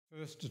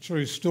First, a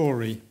true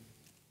story.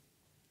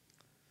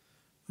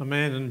 A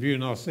man in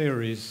Buenos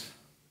Aires,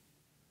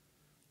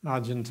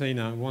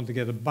 Argentina, wanted to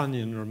get a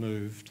bunion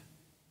removed.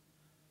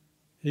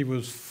 He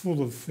was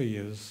full of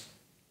fears,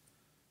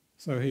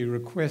 so he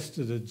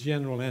requested a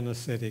general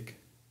anaesthetic.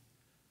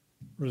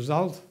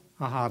 Result,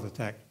 a heart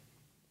attack.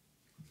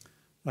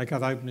 They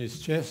cut open his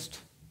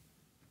chest,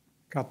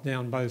 cut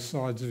down both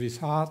sides of his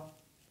heart,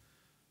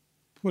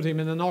 put him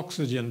in an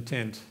oxygen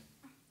tent,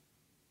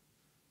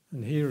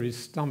 and here his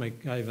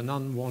stomach gave an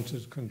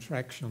unwanted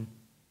contraction,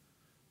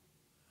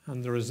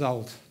 and the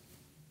result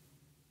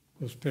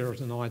was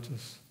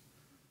peritonitis.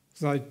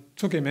 So they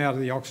took him out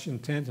of the oxygen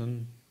tent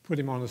and put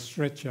him on a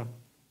stretcher,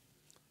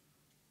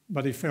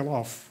 but he fell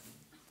off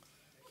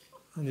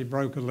and he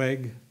broke a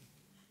leg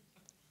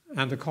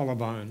and a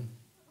collarbone.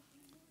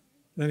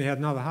 Then he had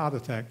another heart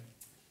attack.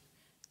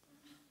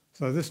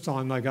 So this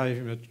time they gave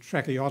him a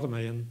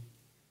tracheotomy and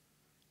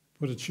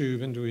put a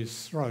tube into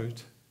his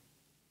throat.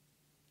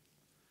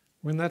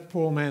 When that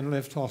poor man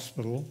left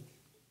hospital,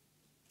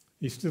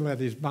 he still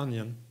had his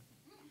bunion.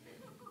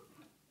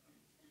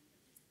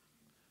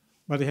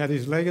 But he had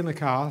his leg in a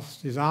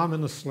cast, his arm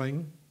in a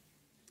sling,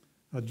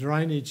 a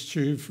drainage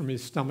tube from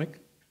his stomach,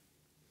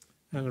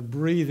 and a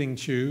breathing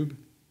tube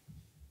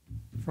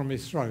from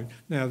his throat.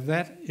 Now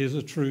that is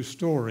a true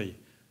story.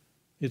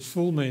 Its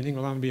full meaning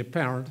will only be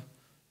apparent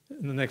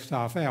in the next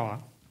half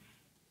hour.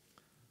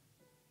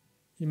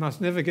 You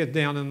must never get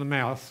down in the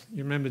mouth.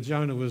 You remember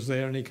Jonah was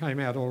there and he came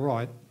out all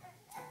right.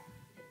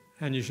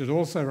 And you should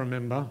also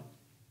remember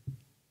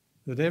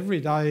that every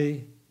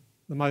day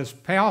the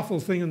most powerful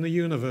thing in the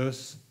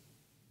universe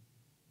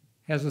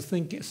has a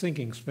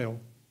sinking spell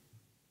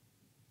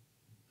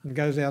and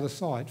goes out of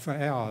sight for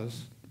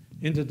hours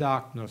into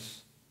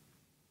darkness,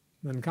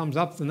 then comes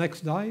up the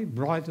next day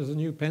bright as a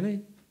new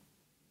penny.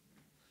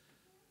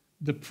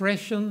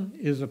 Depression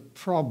is a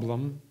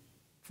problem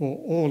for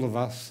all of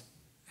us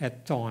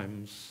at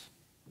times.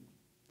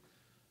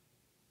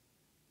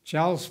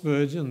 Charles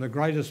Spurgeon, the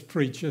greatest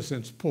preacher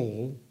since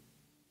Paul,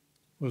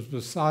 was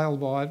assailed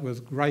by it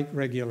with great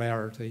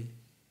regularity,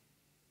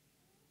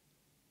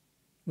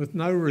 with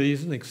no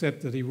reason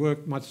except that he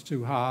worked much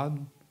too hard,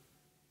 and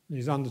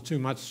he's under too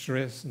much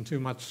stress and too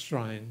much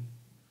strain.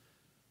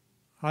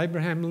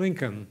 Abraham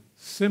Lincoln,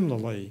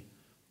 similarly,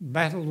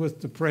 battled with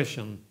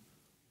depression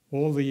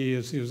all the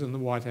years he was in the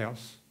White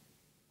House.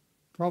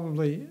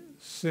 Probably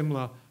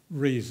similar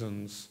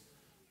reasons,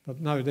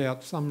 but no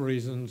doubt some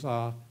reasons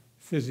are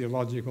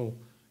physiological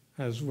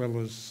as well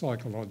as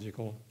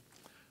psychological.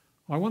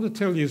 I want to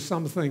tell you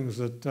some things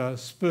that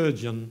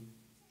Spurgeon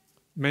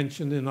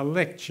mentioned in a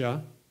lecture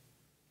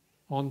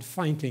on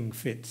fainting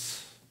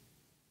fits,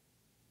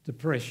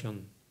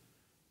 depression,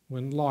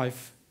 when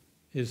life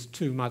is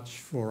too much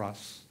for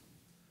us.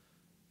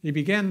 He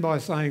began by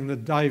saying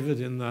that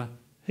David, in the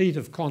heat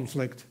of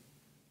conflict,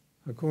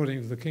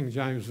 according to the King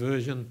James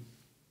Version,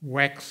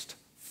 waxed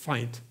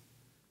faint.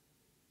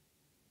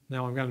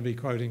 Now I'm going to be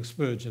quoting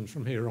Spurgeon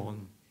from here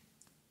on.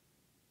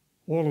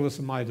 All of us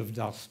are made of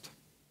dust.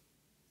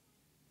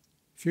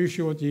 A few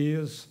short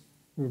years,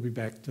 we'll be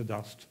back to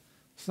dust.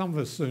 Some of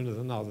us sooner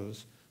than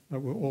others,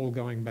 but we're all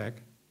going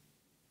back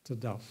to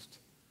dust.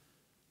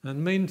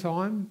 And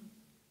meantime,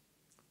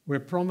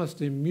 we're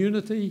promised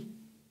immunity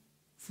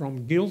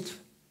from guilt,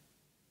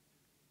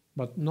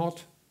 but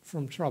not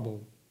from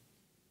trouble.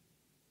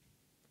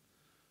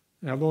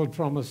 Our Lord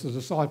promised the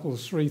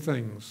disciples three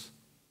things.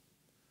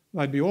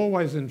 They'd be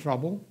always in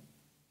trouble,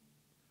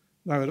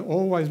 they would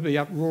always be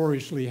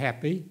uproariously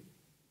happy,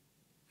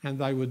 and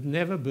they would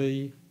never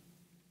be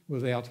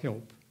without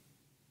help.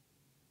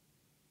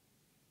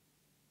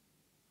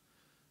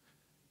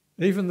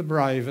 Even the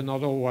brave are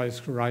not always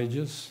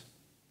courageous,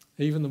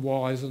 even the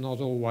wise are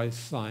not always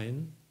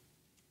sane,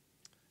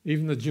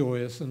 even the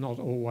joyous are not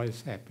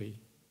always happy.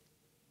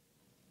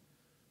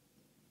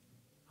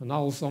 An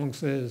old song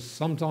says,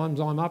 sometimes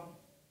I'm up,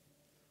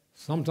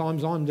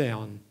 sometimes I'm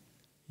down.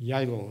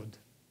 Yea, Lord.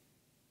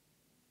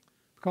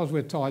 Because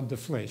we're tied to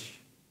flesh.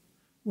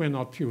 We're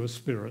not pure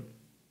spirit.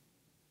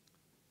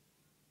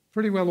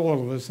 Pretty well all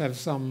of us have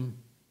some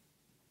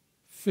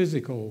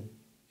physical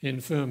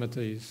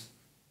infirmities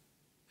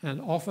and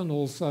often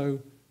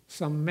also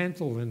some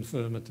mental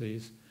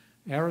infirmities.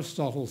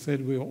 Aristotle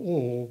said we were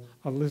all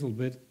a little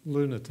bit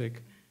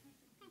lunatic.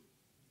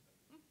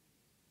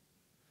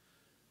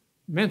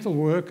 Mental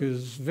work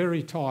is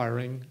very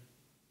tiring,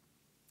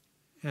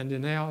 and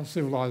in our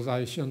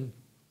civilization,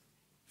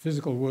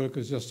 physical work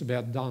is just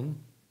about done.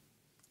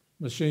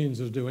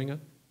 Machines are doing it.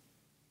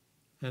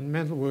 And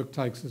mental work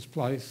takes its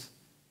place.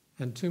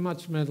 And too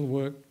much mental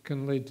work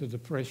can lead to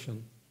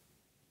depression.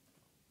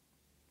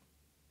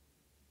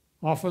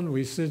 Often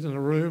we sit in a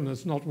room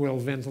that's not well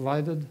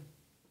ventilated.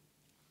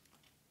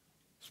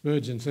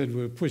 Spurgeon said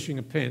we were pushing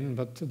a pen,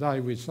 but today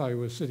we'd say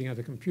we're sitting at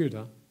a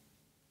computer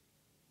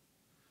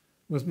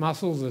with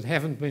muscles that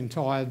haven't been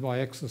tired by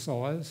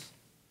exercise,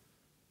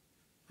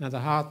 and a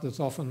heart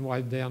that's often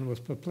weighed down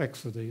with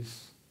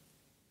perplexities.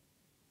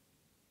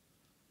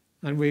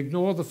 And we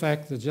ignore the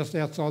fact that just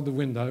outside the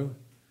window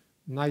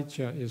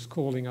nature is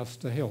calling us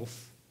to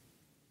health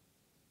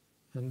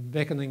and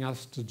beckoning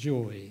us to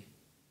joy.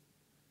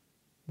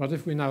 But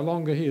if we no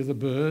longer hear the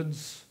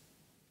birds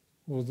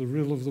or the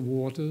rill of the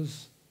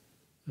waters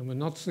and we're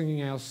not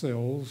singing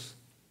ourselves,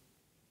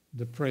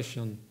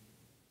 depression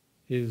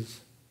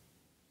is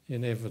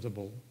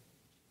inevitable.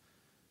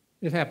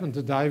 It happened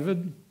to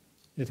David.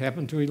 It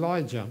happened to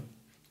Elijah.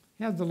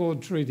 How did the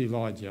Lord treat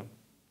Elijah?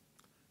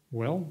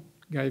 Well,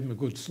 gave him a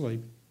good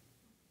sleep,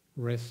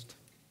 rest,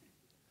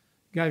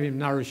 gave him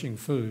nourishing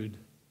food.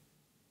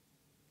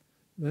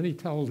 Then he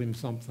told him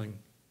something.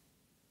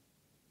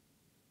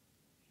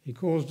 He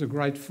caused a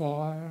great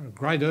fire, a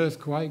great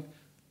earthquake,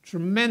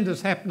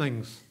 tremendous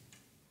happenings,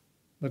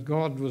 but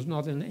God was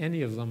not in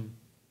any of them.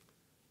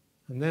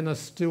 And then a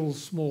still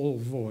small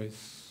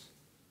voice,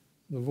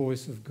 the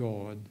voice of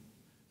God.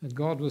 And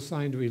God was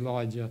saying to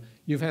Elijah,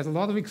 you've had a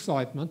lot of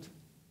excitement,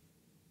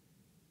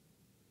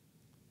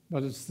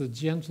 but it's the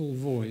gentle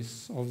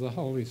voice of the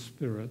Holy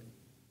Spirit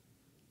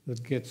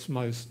that gets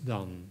most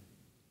done.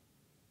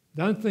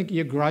 Don't think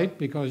you're great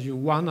because you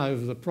won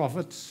over the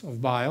prophets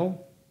of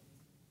Baal.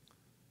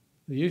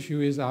 The issue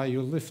is, are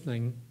you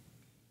listening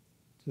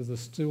to the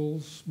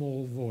still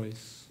small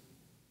voice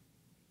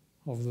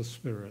of the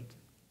Spirit?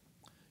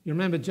 You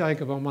remember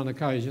Jacob on one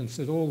occasion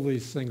said, all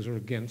these things are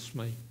against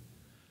me.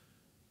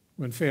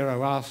 When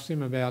Pharaoh asked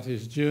him about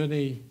his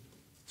journey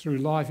through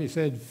life, he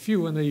said,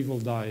 few and evil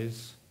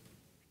days.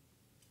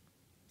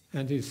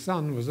 And his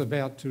son was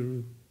about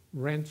to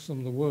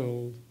ransom the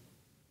world,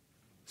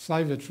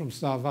 save it from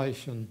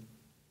starvation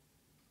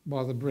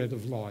by the bread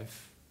of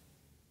life.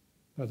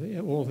 But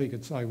all he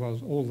could say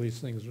was, all these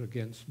things are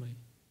against me.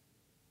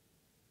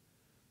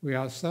 We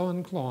are so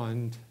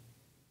inclined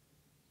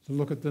to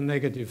look at the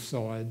negative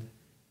side.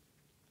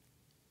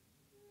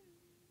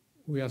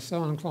 We are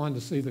so inclined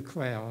to see the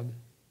cloud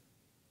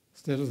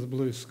instead of the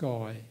blue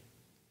sky.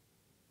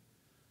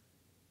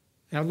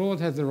 Our Lord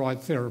had the right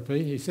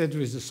therapy. He said to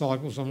his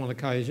disciples on one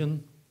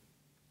occasion,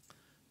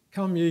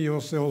 come ye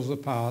yourselves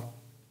apart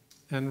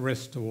and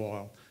rest a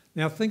while.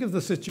 Now think of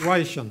the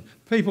situation.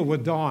 People were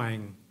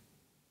dying.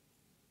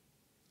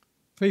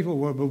 People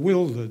were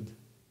bewildered.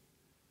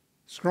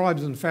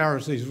 Scribes and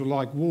Pharisees were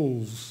like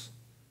wolves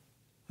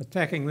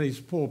attacking these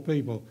poor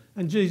people.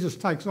 And Jesus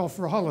takes off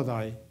for a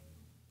holiday.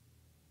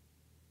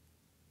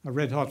 A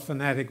red-hot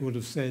fanatic would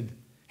have said,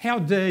 how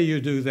dare you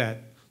do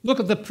that? Look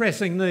at the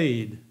pressing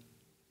need.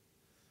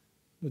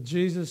 But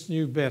Jesus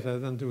knew better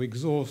than to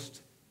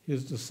exhaust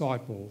his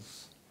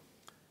disciples.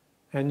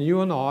 And you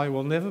and I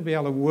will never be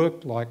able to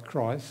work like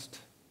Christ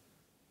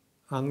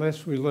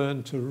unless we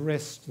learn to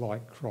rest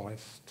like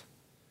Christ.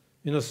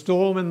 In a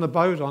storm in the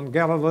boat on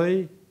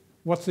Galilee,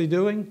 what's he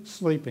doing?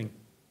 Sleeping.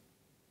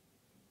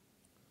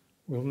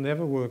 We'll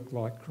never work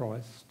like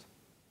Christ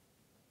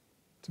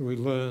till we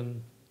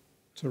learn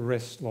to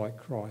rest like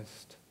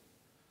Christ.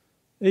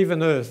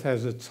 Even earth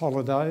has its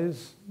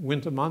holidays,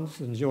 winter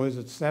months enjoys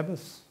its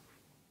Sabbaths.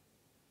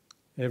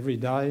 Every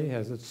day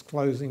has its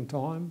closing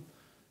time.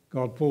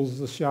 God pulls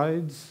the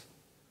shades.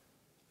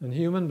 And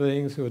human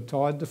beings who are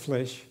tied to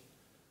flesh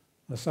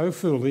are so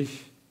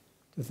foolish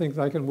to think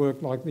they can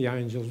work like the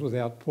angels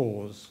without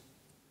pause.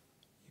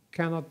 You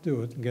cannot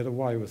do it and get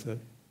away with it.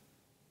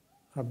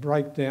 A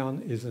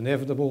breakdown is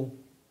inevitable,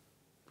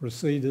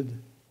 preceded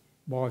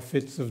by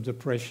fits of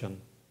depression.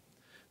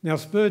 Now,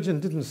 Spurgeon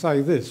didn't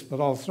say this, but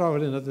I'll throw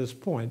it in at this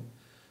point.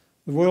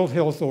 The World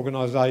Health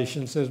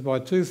Organization says by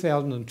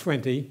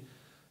 2020,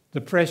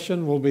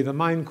 depression will be the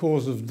main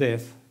cause of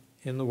death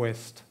in the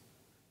West.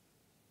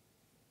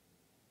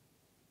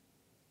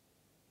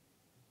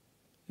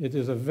 It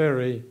is a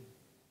very,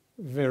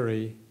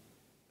 very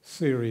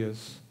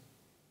serious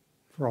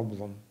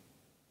problem.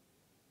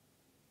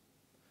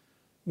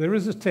 There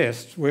is a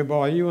test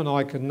whereby you and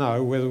I can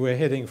know whether we're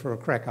heading for a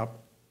crack-up.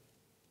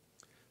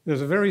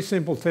 There's a very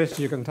simple test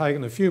you can take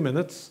in a few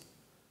minutes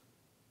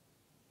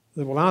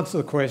that will answer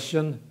the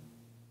question,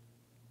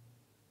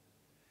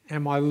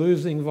 am I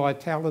losing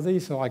vitality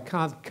so I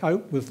can't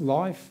cope with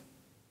life?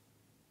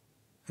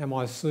 Am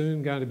I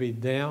soon going to be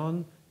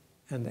down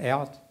and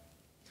out?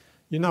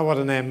 You know what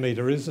an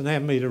ammeter is. An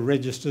ammeter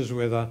registers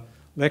whether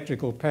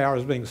electrical power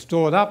is being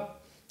stored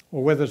up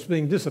or whether it's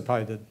being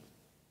dissipated.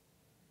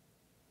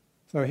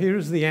 So here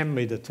is the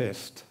ammeter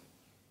test.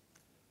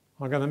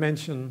 I'm going to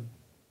mention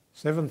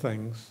 7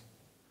 things.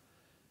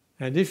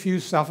 And if you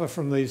suffer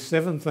from these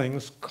 7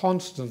 things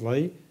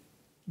constantly,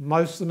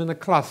 most of them in a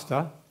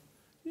cluster,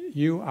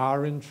 you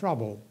are in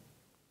trouble.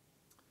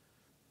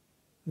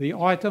 The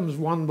items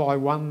one by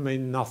one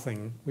mean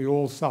nothing. We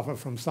all suffer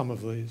from some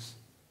of these.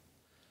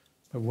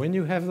 But when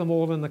you have them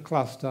all in a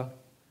cluster,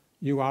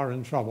 you are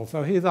in trouble.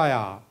 So here they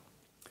are.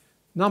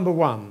 Number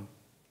 1,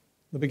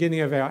 the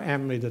beginning of our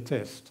ammeter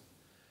test.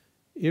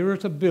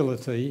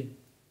 Irritability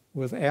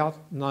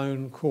without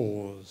known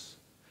cause.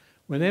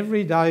 When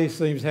every day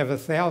seems to have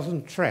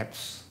 1,000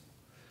 traps,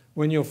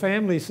 when your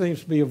family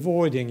seems to be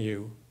avoiding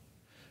you,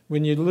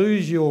 when you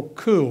lose your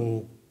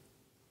cool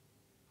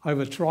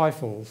over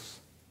trifles,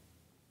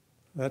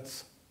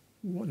 that's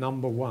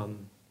number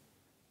 1,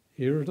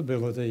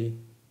 irritability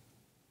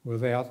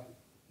without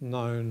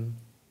known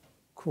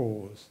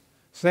cause.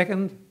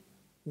 Second,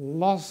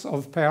 loss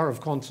of power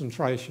of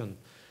concentration.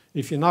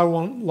 If you no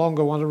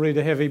longer want to read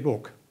a heavy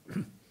book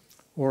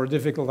or a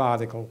difficult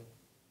article.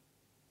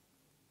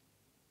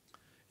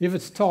 If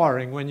it's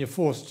tiring when you're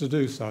forced to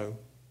do so,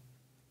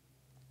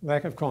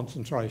 lack of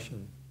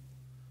concentration.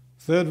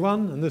 Third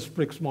one, and this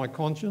pricks my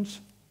conscience,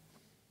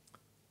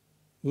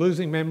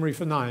 losing memory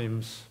for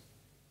names.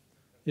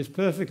 It's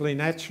perfectly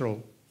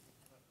natural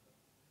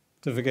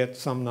to forget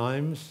some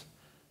names,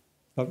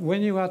 but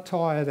when you are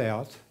tired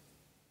out,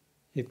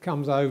 it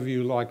comes over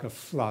you like a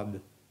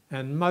flood,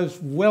 and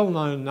most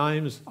well-known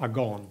names are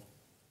gone.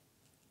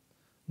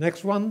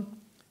 Next one,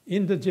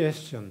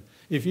 indigestion.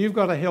 If you've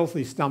got a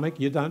healthy stomach,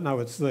 you don't know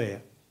it's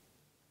there.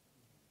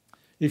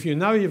 If you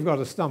know you've got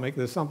a stomach,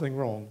 there's something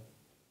wrong.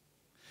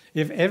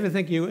 If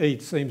everything you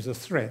eat seems a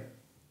threat,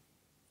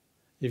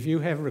 if you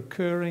have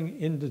recurring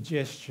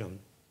indigestion,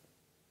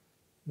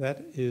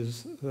 that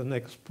is the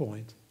next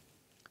point.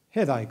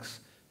 Headaches.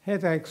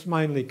 Headaches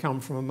mainly come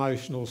from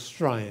emotional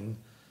strain,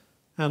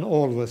 and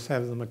all of us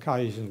have them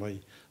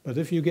occasionally. But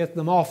if you get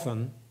them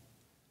often,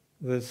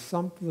 there's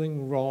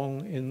something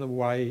wrong in the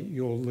way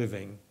you're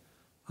living.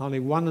 Only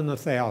 1 in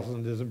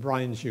 1,000 is a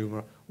brain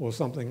tumour or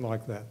something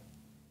like that.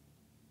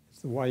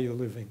 It's the way you're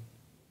living.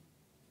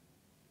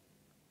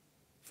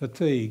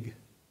 Fatigue.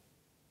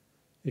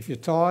 If you're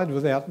tired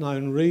without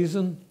known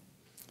reason,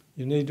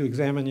 you need to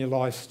examine your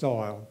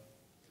lifestyle.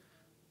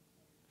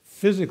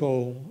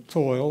 Physical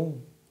toil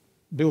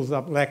builds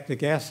up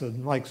lactic acid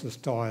and makes us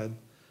tired,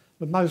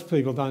 but most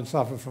people don't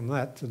suffer from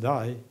that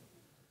today.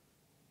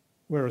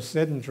 We're a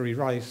sedentary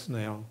race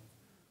now.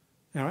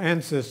 Our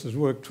ancestors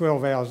worked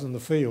 12 hours in the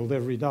field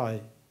every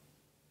day,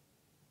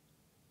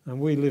 and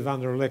we live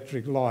under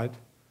electric light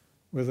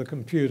with a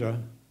computer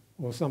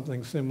or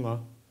something similar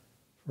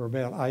for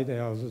about 8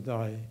 hours a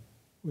day,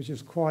 which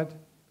is quite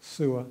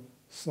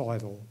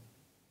suicidal.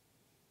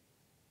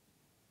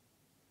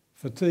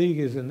 Fatigue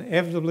is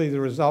inevitably the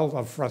result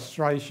of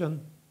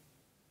frustration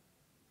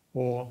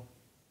or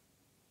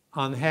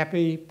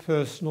unhappy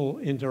personal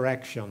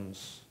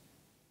interactions.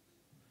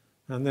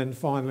 And then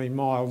finally,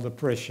 mild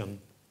depression.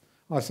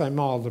 I say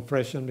mild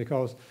depression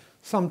because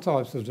some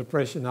types of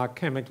depression are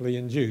chemically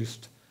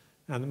induced,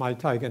 and it may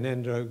take an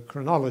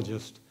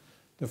endocrinologist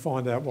to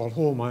find out what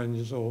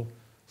hormones or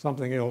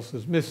something else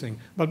is missing.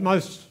 But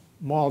most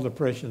mild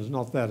depression is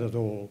not that at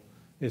all.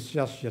 It's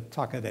just you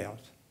tuck it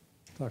out.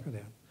 Tuck it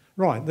out.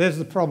 Right, there's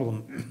the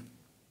problem.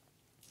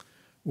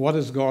 What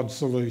is God's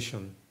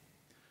solution?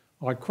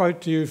 I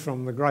quote to you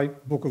from the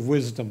great book of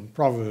wisdom,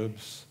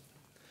 Proverbs.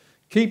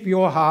 Keep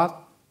your heart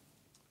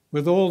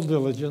with all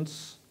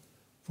diligence,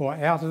 for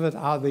out of it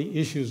are the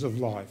issues of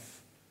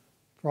life.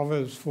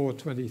 Proverbs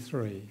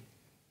 4:23.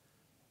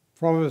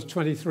 Proverbs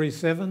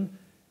 23:7,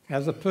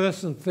 as a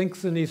person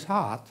thinks in his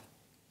heart,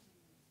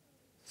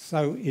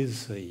 so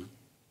is he.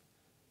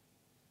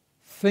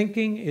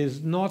 Thinking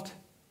is not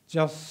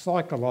just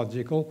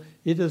psychological,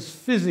 it is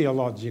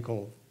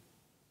physiological.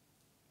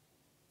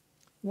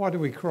 Why do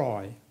we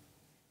cry?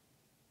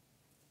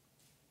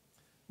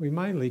 We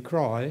mainly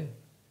cry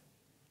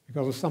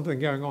because of something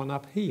going on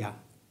up here.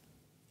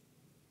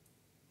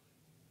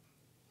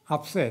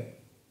 Upset,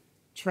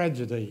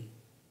 tragedy,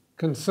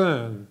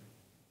 concern.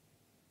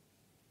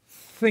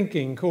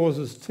 Thinking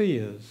causes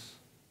tears.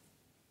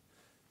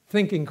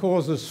 Thinking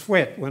causes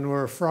sweat when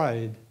we're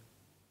afraid.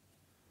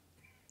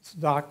 It's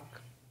dark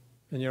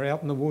and you're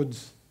out in the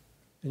woods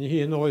and you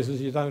hear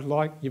noises you don't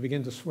like, you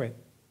begin to sweat.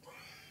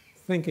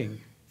 Thinking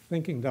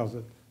does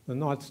it. The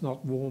night's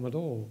not warm at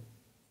all.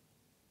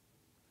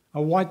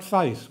 A white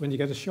face when you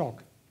get a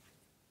shock.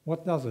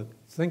 What does it?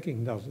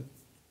 Thinking does it.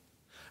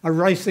 A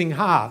racing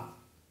heart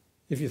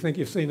if you think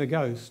you've seen a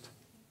ghost.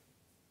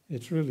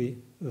 It's really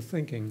the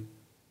thinking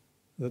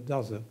that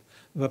does it.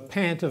 The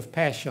pant of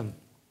passion.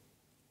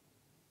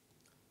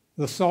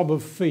 The sob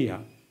of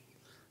fear.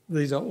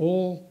 These are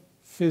all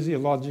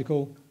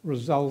physiological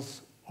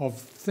results of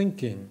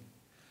thinking.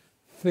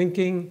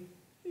 Thinking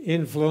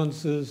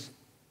influences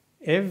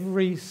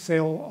every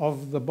cell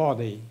of the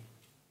body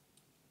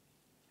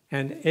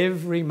and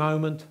every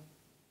moment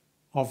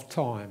of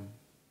time.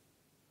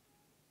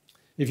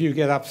 If you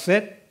get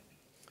upset,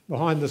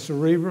 behind the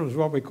cerebrum is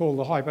what we call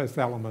the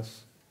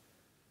hypothalamus.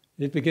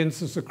 It begins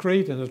to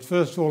secrete, and it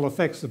first of all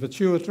affects the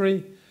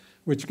pituitary,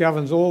 which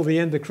governs all the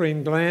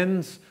endocrine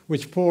glands,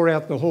 which pour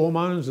out the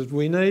hormones that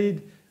we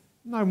need.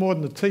 No more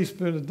than a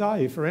teaspoon a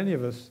day for any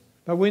of us,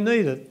 but we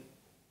need it.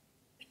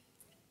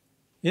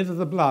 Into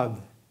the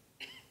blood.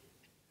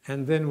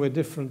 And then we're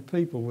different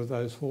people with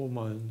those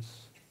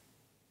hormones.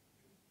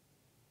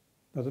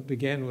 But it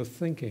began with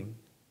thinking.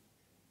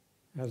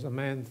 As a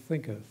man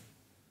thinketh,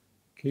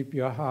 keep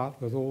your heart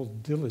with all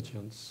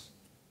diligence,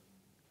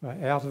 for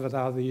out of it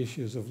are the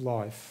issues of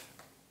life.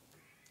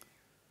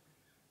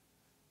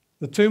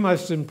 The two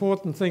most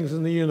important things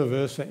in the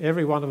universe for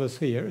every one of us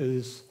here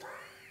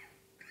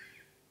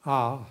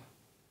are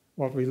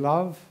what we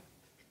love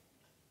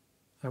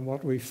and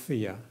what we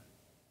fear.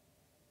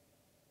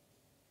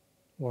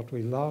 What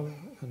we love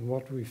and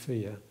what we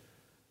fear.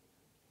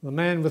 The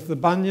man with the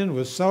bunion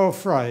was so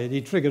afraid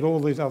he triggered all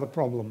these other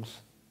problems.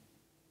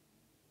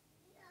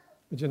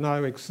 But you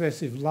know,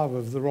 excessive love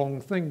of the wrong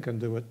thing can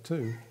do it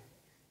too.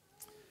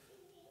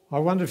 I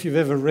wonder if you've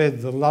ever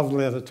read the love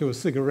letter to a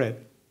cigarette.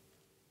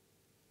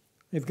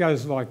 It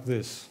goes like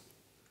this.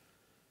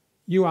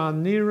 You are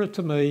nearer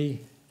to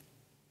me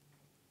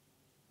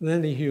than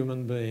any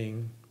human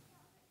being,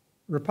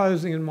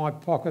 reposing in my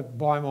pocket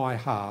by my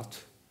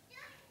heart.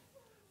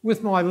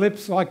 With my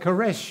lips I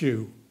caress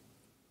you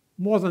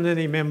more than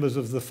any members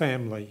of the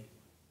family.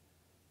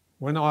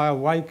 When I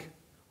awake,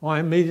 I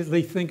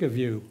immediately think of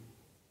you,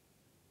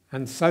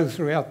 and so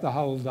throughout the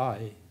whole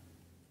day.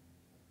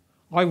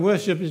 I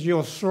worship at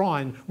your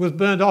shrine with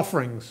burnt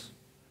offerings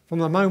from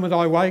the moment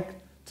I wake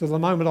to the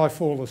moment I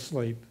fall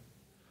asleep.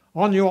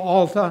 On your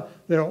altar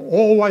there are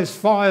always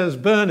fires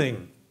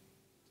burning.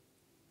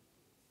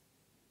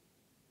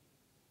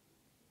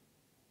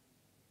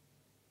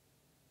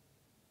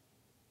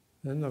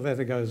 Then the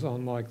letter goes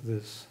on like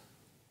this.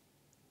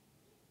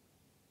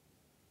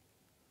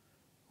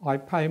 I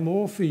pay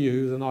more for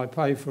you than I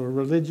pay for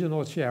religion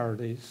or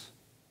charities.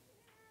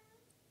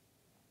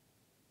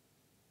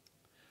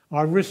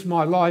 I risk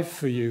my life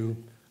for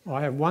you.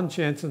 I have 1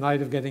 chance in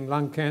 8 of getting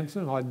lung cancer,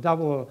 and I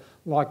double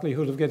the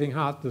likelihood of getting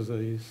heart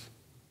disease.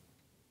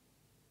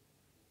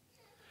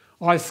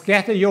 I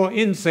scatter your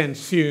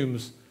incense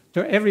fumes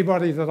to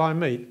everybody that I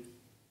meet.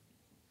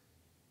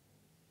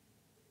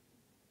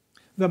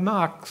 The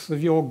marks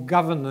of your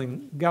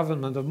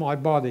government of my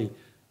body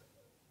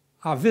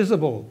are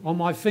visible on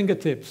my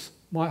fingertips,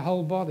 my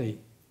whole body.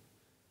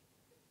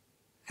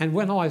 And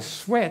when I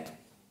sweat,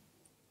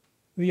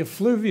 the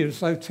effluvia is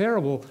so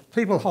terrible,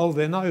 people hold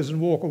their nose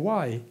and walk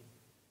away.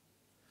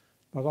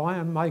 But I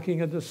am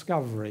making a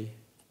discovery.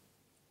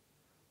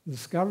 The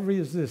discovery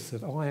is this,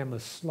 that I am a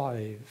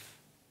slave.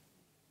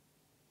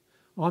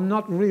 I'm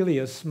not really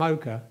a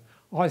smoker.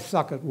 I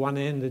suck at one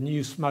end and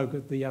you smoke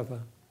at the other.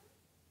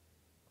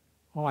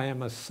 I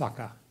am a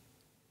sucker.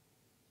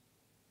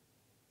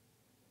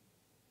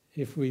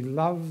 If we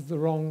love the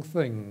wrong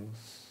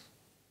things,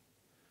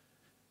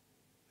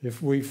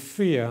 if we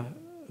fear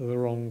the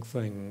wrong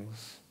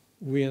things,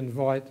 we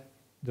invite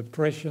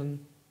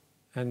depression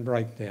and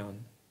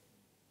breakdown.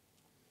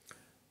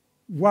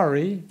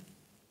 Worry,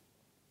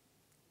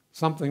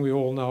 something we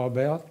all know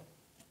about,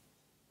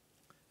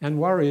 and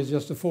worry is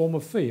just a form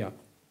of fear.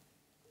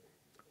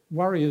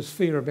 Worry is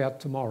fear about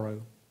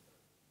tomorrow.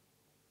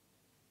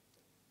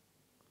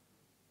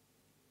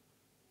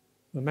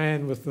 The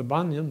man with the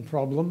bunion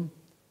problem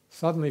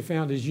suddenly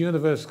found his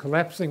universe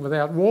collapsing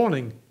without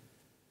warning.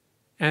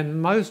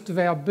 And most of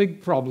our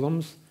big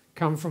problems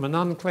come from an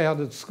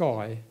unclouded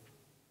sky.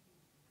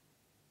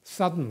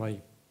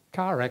 Suddenly,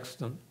 car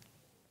accident,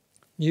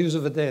 news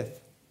of a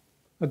death,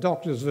 a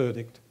doctor's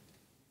verdict,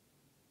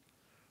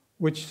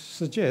 which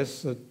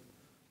suggests that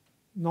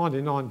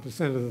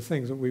 99% of the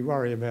things that we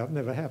worry about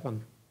never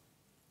happen.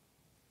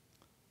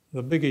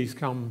 The biggies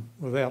come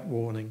without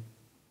warning.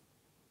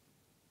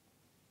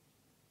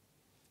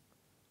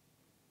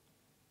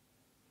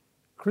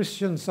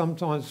 Christians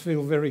sometimes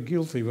feel very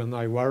guilty when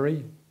they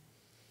worry,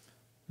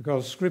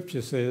 because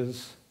Scripture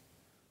says,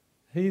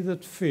 "He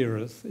that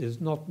feareth is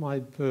not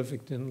made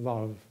perfect in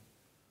love,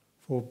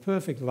 for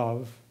perfect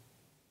love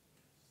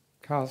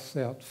casts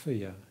out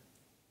fear."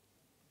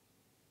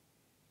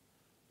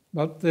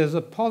 But there's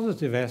a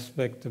positive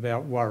aspect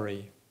about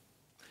worry.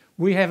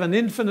 We have an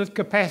infinite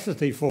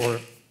capacity for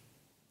it,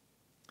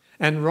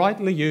 and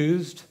rightly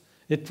used,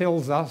 it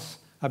tells us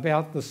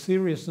about the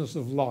seriousness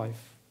of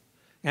life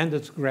and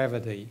its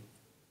gravity.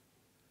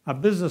 A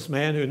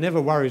businessman who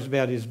never worries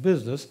about his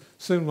business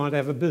soon won't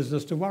have a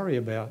business to worry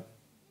about.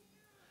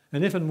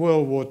 And if in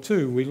World War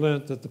II we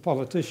learnt that the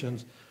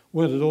politicians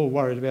weren't at all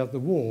worried about the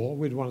war,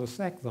 we'd want to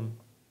sack them.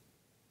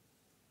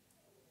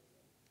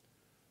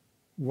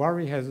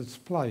 Worry has its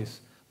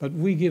place, but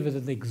we give it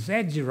an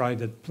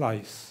exaggerated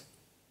place.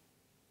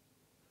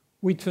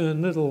 We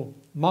turn little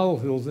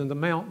molehills into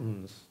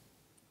mountains.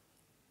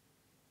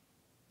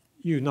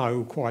 You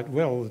know quite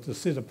well that to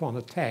sit upon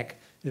a tack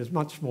is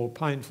much more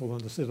painful than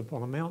to sit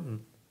upon a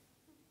mountain.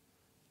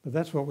 But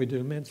that's what we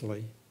do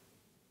mentally.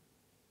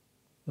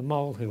 The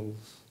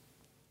molehills,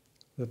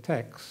 the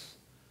tacks,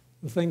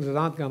 the things that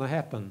aren't going to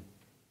happen.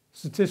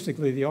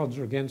 Statistically, the odds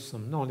are against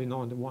them,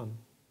 99 to 1.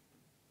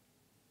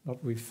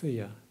 But we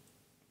fear.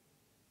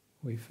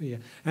 We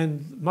fear.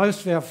 And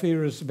most of our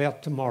fear is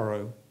about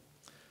tomorrow.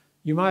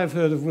 You may have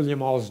heard of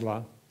William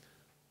Osler.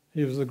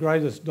 He was the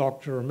greatest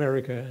doctor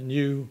America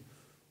knew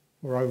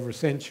for over a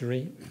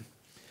century.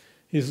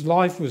 His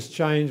life was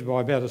changed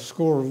by about a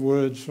score of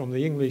words from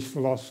the English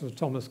philosopher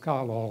Thomas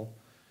Carlyle,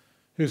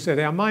 who said,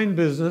 "Our main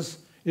business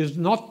is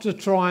not to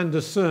try and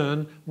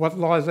discern what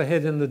lies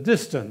ahead in the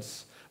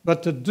distance,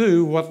 but to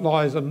do what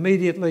lies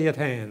immediately at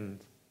hand."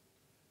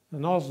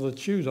 And Osler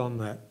chewed on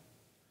that.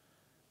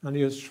 And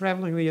he was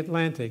travelling the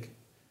Atlantic,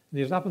 and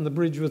he was up on the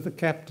bridge with the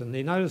captain.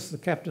 He noticed the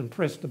captain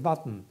pressed a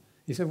button.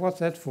 He said, "What's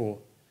that for?"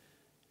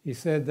 He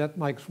said, "That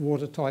makes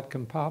watertight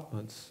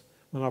compartments.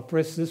 When I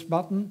press this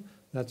button,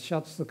 that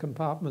shuts the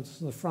compartments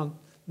in the front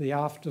the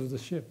aft of the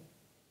ship.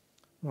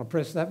 When I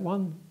press that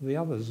one, the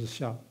others are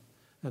shut.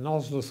 And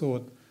Osler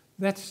thought,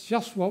 that's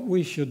just what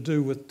we should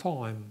do with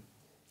time.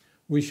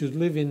 We should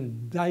live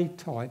in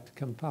day-tight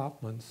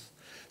compartments.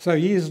 So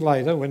years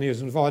later, when he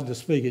was invited to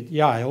speak at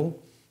Yale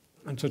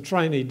and to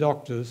trainee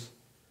doctors,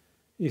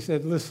 he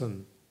said,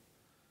 listen,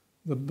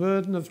 the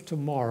burden of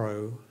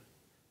tomorrow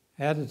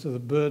added to the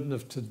burden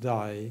of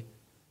today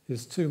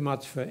is too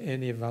much for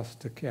any of us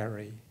to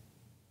carry.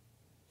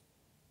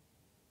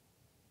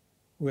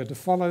 We're to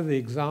follow the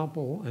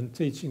example and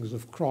teachings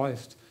of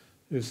Christ,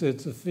 who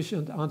said,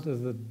 sufficient unto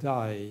the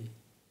day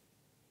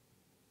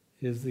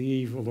is the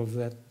evil of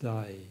that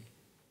day.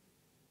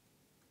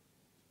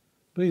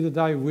 Be the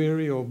day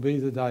weary or be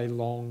the day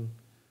long,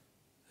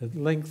 at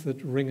length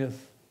it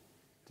ringeth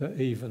to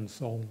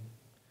evensong.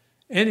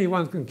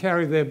 Anyone can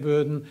carry their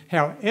burden,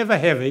 however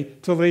heavy,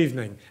 till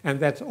evening, and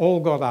that's all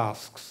God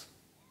asks.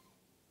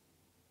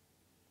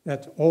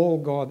 That's all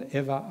God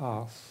ever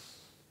asks.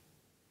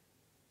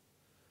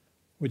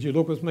 Would you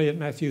look with me at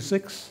Matthew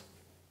 6?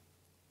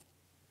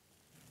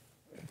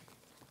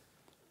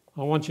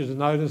 I want you to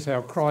notice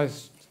how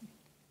Christ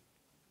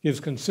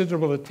gives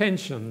considerable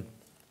attention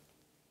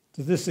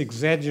to this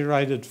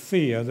exaggerated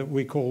fear that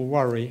we call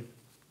worry.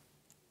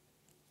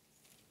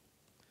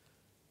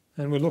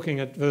 And we're looking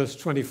at verse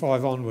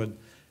 25 onward.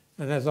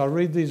 And as I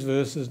read these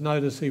verses,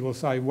 notice he will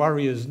say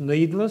worry is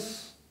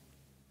needless.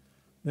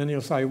 Then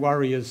he'll say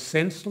worry is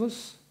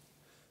senseless.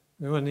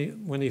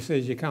 And when he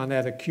says you can't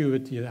add a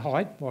cubit to your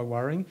height by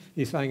worrying,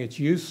 he's saying it's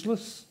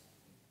useless.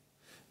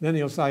 Then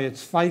he'll say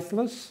it's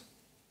faithless.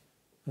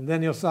 And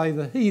then he'll say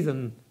the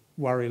heathen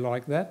worry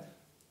like that,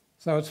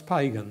 so it's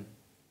pagan.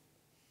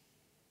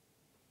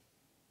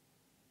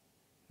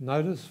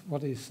 Notice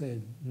what he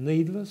said.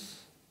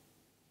 Needless,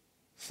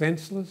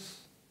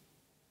 senseless,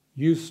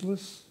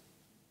 useless,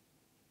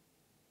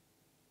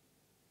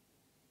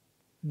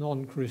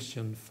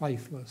 non-Christian,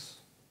 faithless,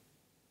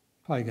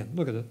 pagan.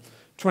 Look at it.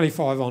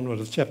 25 onward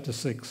of chapter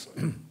 6.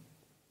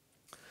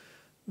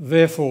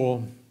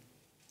 Therefore,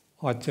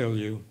 I tell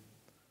you,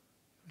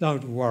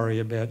 don't worry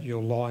about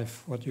your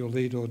life, what you'll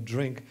eat or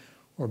drink,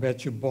 or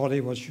about your body,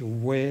 what you'll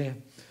wear.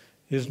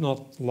 Is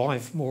not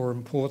life more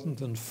important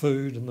than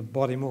food, and the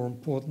body more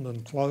important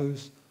than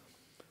clothes?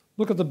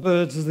 Look at the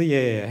birds of the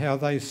air, how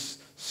they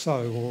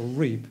sow or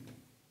reap.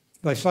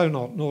 They sow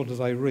not, nor do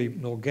they reap,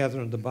 nor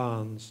gather into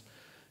barns,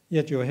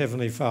 yet your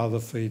heavenly Father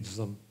feeds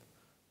them.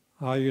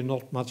 Are you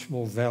not much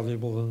more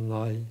valuable than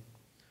they?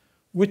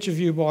 Which of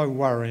you by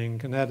worrying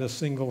can add a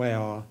single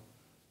hour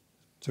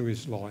to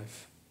his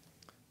life?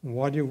 And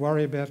why do you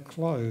worry about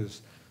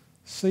clothes?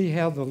 See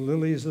how the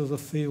lilies of the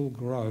field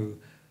grow.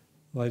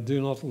 They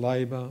do not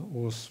labour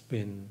or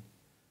spin.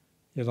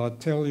 Yet I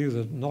tell you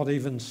that not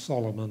even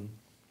Solomon,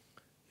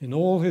 in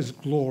all his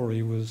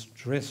glory, was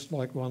dressed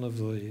like one of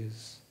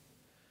these.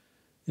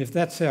 If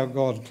that's how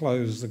God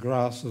clothes the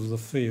grass of the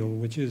field,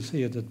 which is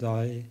here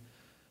today,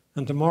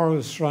 and tomorrow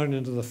is thrown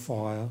into the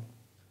fire,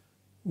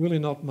 will he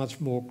not much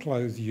more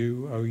clothe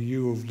you, O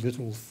you of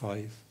little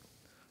faith?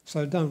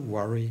 So don't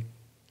worry,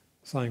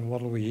 saying,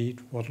 what'll we eat,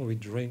 what'll we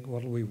drink,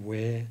 what'll we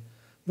wear?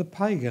 The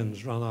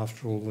pagans run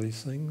after all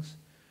these things.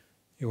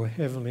 Your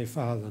heavenly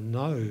Father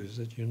knows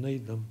that you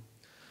need them.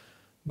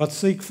 But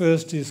seek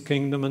first his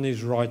kingdom and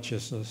his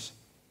righteousness,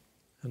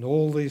 and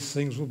all these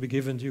things will be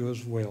given to you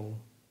as well.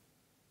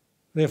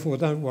 Therefore,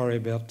 don't worry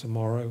about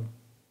tomorrow.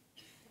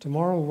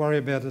 Tomorrow will worry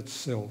about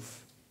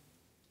itself.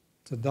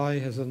 Today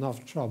has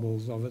enough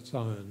troubles of its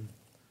own.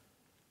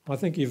 I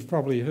think you've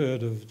probably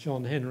heard of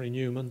John Henry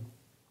Newman,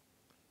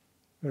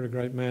 very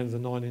great man of the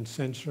 19th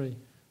century,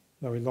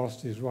 though he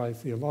lost his way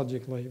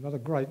theologically, but a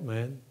great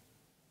man.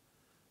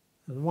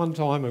 And one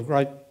time of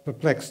great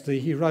perplexity,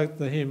 he wrote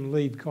the hymn,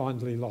 Lead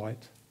Kindly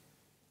Light.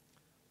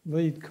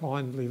 Lead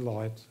kindly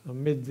light,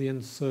 amid the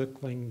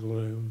encircling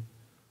gloom,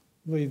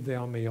 lead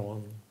thou me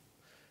on.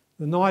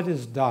 The night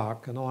is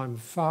dark and I am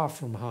far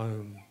from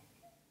home.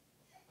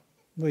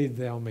 Lead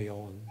thou me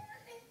on,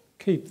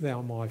 keep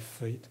thou my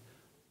feet.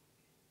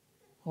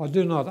 I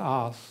do not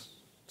ask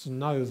to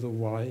know the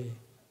way.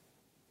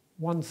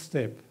 One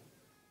step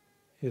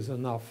is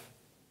enough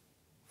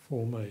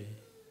for me.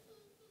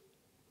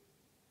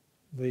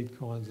 Lead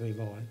kindly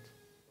light.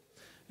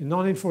 In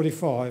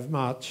 1945,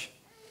 March,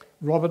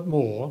 Robert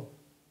Moore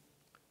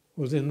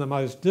was in the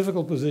most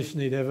difficult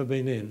position he'd ever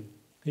been in.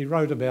 He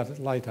wrote about it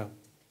later.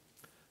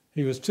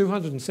 He was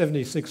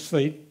 276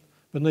 feet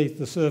beneath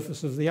the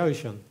surface of the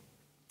ocean,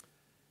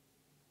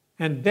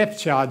 and depth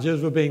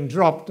charges were being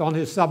dropped on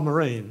his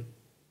submarine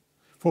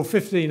for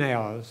 15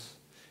 hours.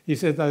 He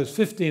said those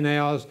 15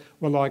 hours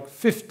were like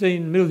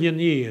 15 million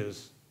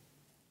years.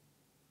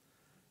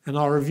 And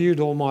I reviewed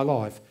all my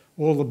life,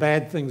 all the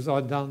bad things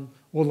I'd done,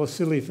 all the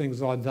silly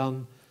things I'd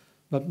done,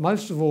 but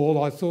most of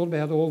all, I thought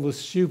about all the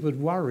stupid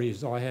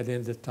worries I had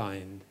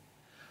entertained.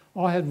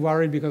 I had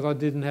worried because I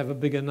didn't have a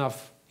big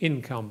enough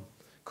income,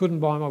 couldn't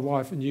buy my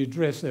wife a new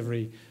dress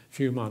every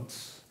few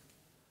months.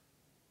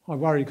 I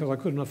worried because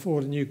I couldn't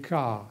afford a new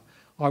car.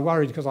 I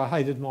worried because I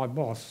hated my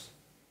boss.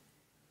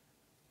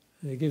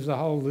 And he gives a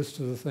whole list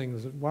of the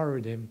things that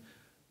worried him.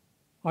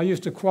 I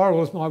used to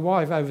quarrel with my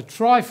wife over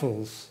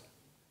trifles,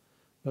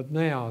 but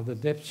now the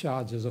depth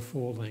charges are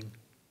falling.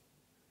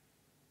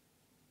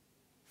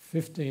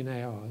 15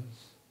 hours,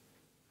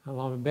 and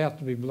I'm about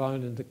to be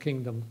blown into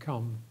kingdom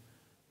come.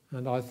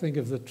 And I think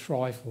of the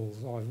trifles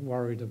I've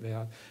worried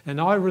about.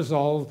 And I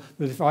resolve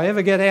that if I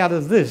ever get out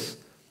of this,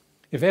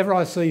 if ever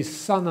I see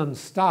sun and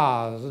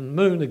stars and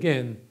moon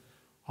again,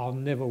 I'll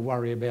never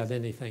worry about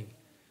anything.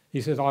 He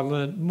said, I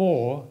learnt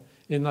more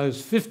in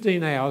those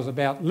 15 hours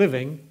about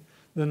living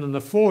than in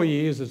the 4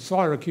 years at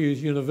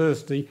Syracuse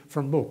University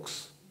from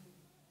books.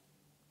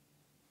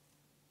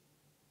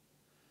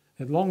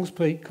 At Longs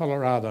Peak,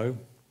 Colorado,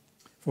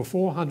 for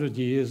 400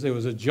 years there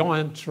was a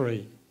giant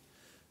tree.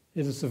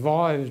 It has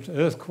survived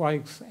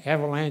earthquakes,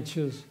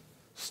 avalanches,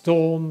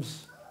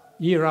 storms,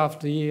 year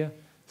after year,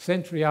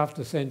 century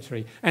after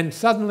century. And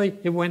suddenly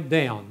it went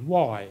down.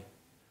 Why?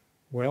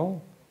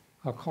 Well,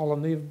 a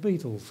colony of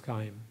beetles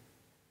came.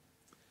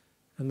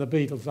 And the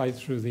beetles ate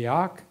through the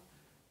ark,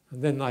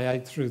 and then they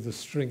ate through the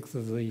strength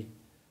of the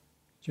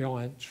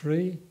giant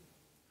tree,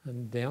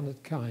 and down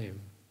it came.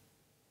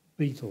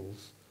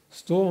 Beetles.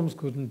 Storms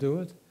couldn't do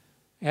it.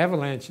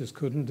 Avalanches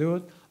couldn't do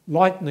it.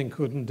 Lightning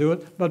couldn't do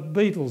it, but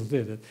beetles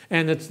did it.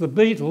 And it's the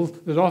beetles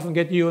that often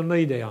get you and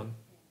me down.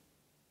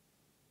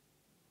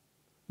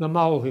 The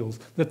molehills,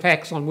 the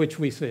tacks on which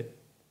we sit.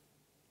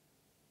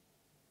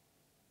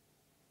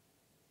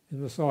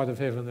 In the sight of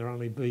heaven, they're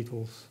only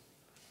beetles.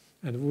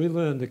 And if we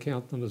learn to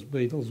count them as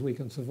beetles, we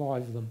can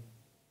survive them.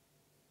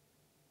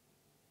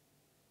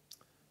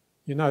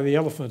 You know, the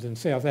elephant in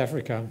South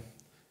Africa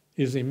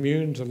is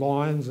immune to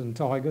lions and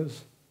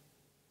tigers.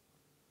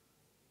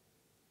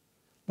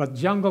 But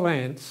jungle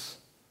ants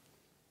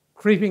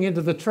creeping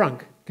into the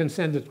trunk can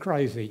send it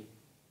crazy.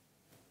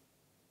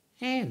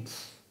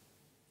 Ants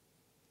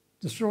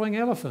destroying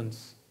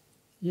elephants.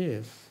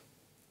 Yes,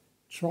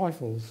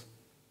 trifles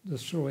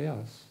destroy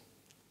us.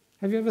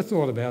 Have you ever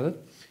thought about it?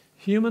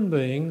 Human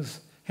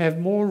beings have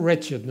more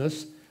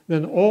wretchedness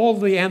than all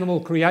the animal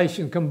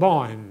creation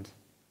combined.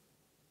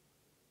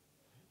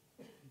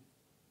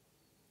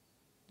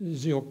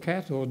 Does your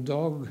cat or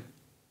dog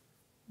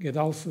get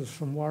ulcers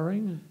from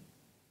worrying?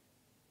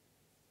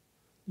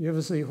 You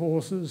ever see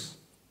horses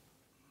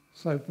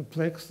so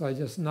perplexed they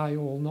just neigh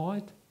all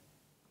night?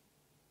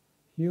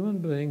 Human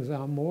beings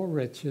are more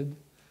wretched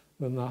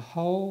than the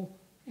whole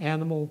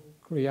animal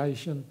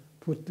creation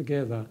put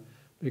together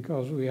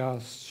because we are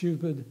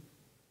stupid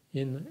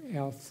in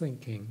our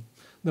thinking.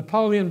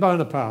 Napoleon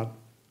Bonaparte,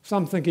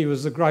 some think he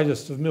was the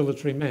greatest of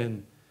military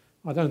men.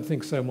 I don't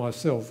think so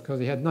myself, because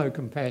he had no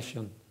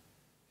compassion.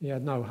 He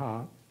had no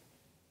heart.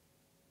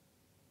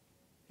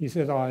 He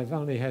said, I've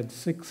only had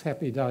 6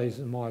 happy days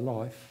in my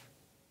life.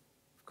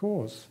 Of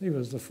course, he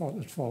was at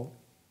fault.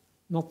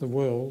 Not the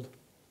world,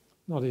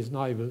 not his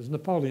neighbours.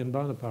 Napoleon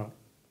Bonaparte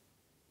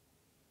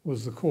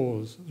was the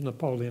cause of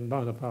Napoleon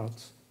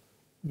Bonaparte's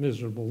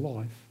miserable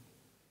life.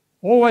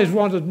 Always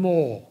wanted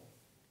more.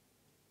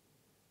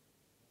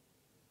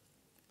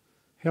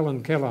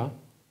 Helen Keller,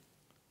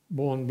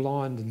 born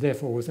blind and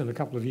deaf, or within a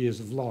couple of years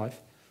of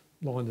life,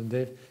 blind and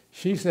deaf,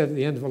 she said at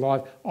the end of her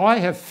life, I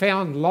have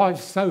found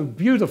life so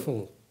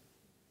beautiful.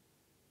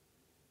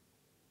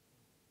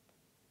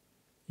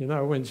 You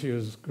know, when she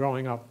was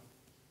growing up,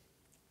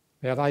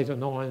 about 8 or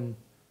 9,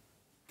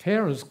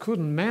 parents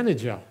couldn't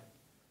manage her.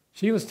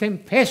 She was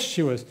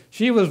tempestuous.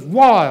 She was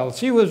wild.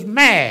 She was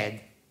mad.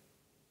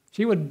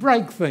 She would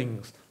break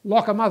things,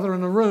 lock her mother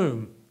in a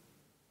room,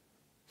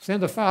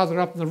 send her father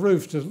up on the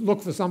roof to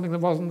look for something that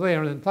wasn't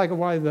there and then take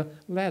away the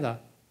ladder.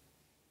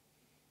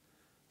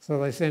 So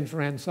they sent for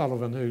Anne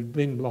Sullivan, who'd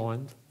been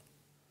blind,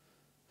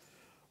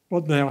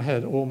 but now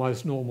had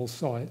almost normal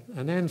sight.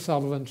 And Anne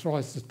Sullivan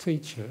tries to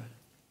teach her.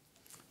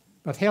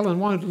 But Helen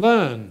won't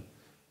learn.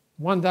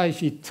 One day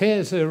she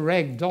tears her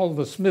rag doll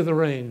to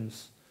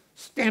smithereens,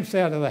 stamps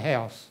out of the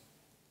house.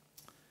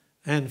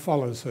 Anne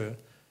follows her.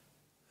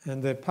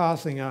 And they're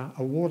passing a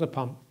water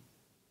pump.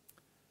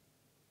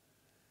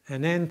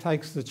 And Anne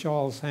takes the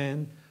child's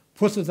hand,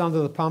 puts it under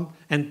the pump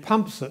and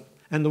pumps it.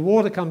 And the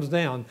water comes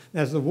down.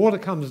 As the water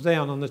comes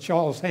down on the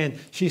child's hand,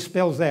 she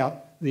spells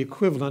out the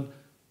equivalent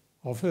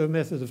of her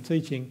method of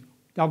teaching,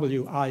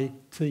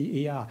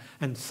 W-A-T-E-R.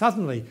 And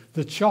suddenly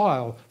the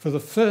child, for the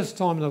first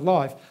time in her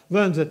life,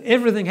 learns that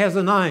everything has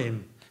a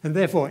name and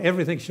therefore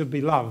everything should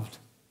be loved.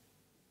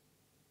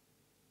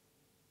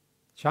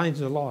 Changed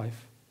her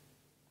life.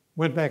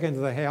 Went back into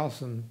the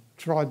house and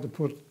tried to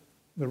put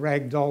the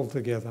rag doll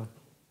together.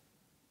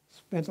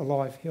 Spent a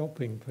life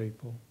helping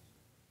people.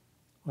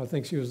 I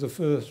think she was the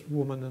first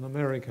woman in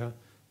America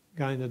to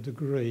gain a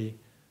degree,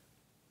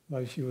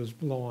 though she was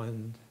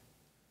blind.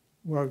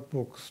 Wrote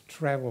books,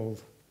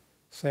 travelled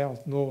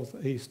south, north,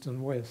 east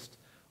and west.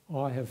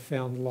 I have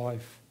found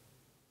life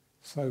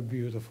so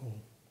beautiful.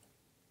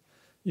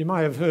 You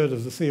may have heard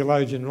of the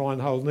theologian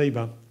Reinhold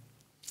Niebuhr.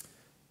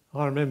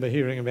 I remember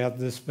hearing about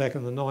this back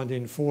in the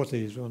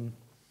 1940s when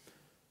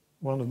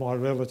one of my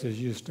relatives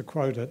used to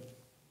quote it.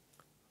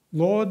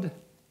 Lord,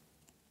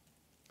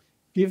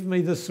 give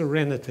me the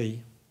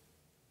serenity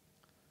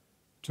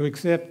to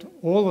accept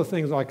all the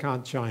things I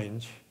can't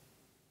change.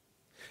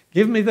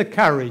 Give me the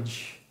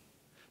courage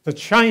to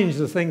change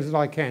the things that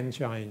I can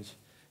change,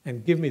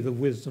 and give me the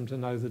wisdom to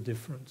know the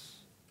difference.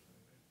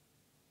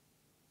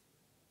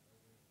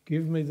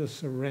 Give me the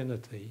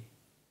serenity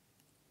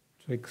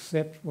to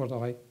accept what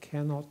I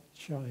cannot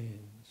change,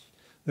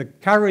 the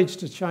courage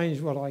to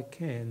change what I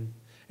can,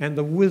 and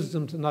the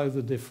wisdom to know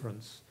the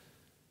difference.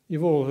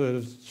 You've all heard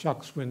of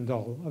Chuck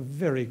Swindoll, a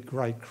very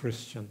great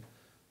Christian.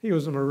 He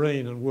was a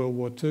Marine in World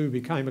War II,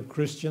 became a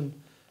Christian,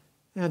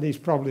 and he's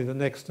probably the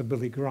next to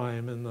Billy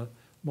Graham in the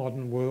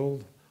modern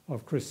world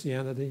of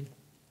Christianity.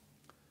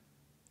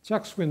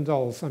 Chuck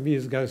Swindoll some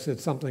years ago said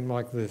something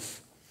like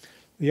this: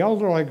 "The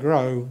older I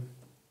grow,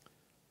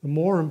 the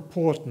more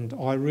important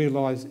I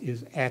realise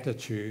is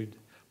attitude.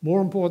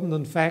 More important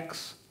than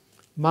facts,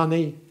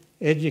 money,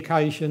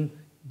 education,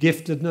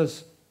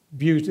 giftedness,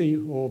 beauty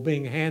or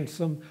being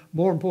handsome.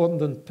 More important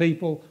than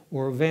people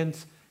or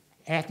events,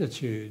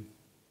 attitude.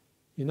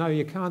 You know,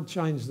 you can't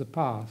change the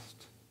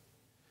past.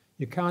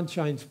 You can't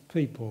change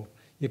people.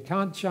 You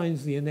can't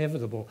change the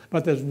inevitable.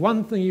 But there's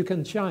one thing you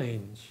can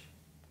change.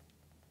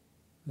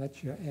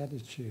 That's your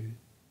attitude.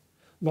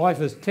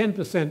 Life is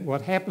 10%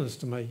 what happens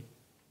to me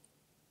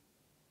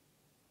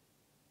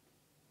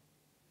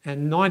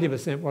and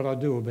 90% what I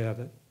do about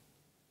it.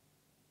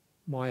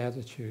 My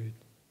attitude.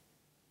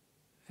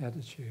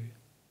 Attitude.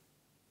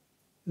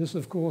 This,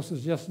 of course,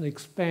 is just an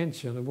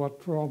expansion of what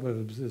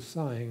Proverbs is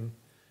saying.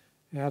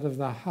 Out of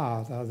the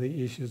heart are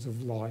the issues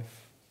of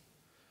life.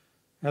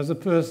 As a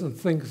person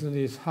thinks in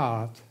his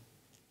heart,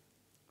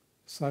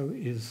 so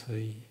is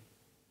he.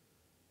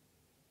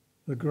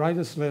 The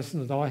greatest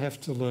lesson that I have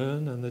to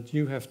learn and that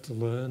you have to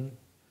learn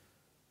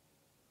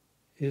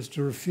is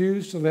to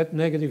refuse to let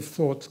negative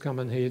thoughts come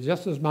in here,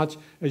 just as much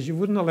as you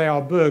wouldn't allow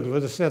a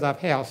burglar to set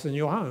up house in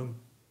your home.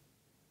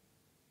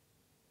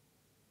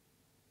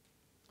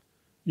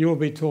 You will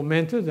be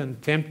tormented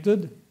and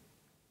tempted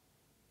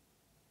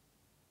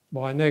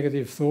by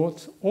negative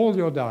thoughts all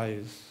your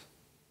days.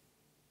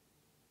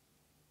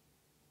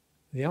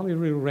 The only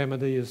real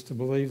remedy is to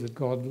believe that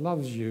God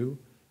loves you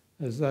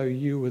as though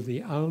you were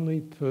the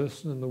only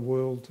person in the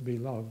world to be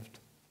loved.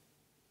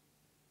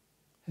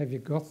 Have you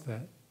got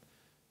that?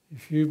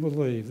 If you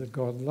believe that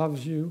God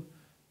loves you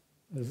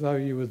as though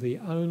you were the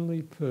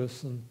only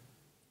person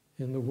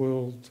in the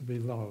world to be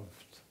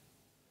loved,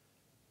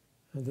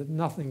 and that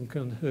nothing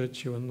can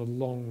hurt you in the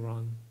long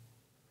run.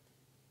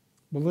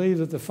 Believe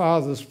that the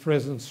Father's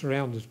presence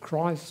surrounded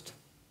Christ.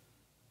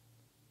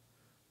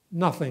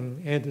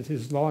 Nothing entered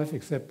his life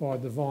except by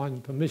divine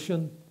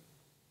permission.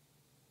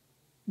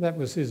 That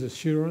was his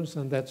assurance,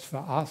 and that's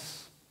for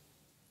us.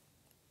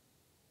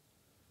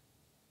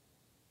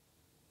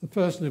 The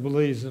person who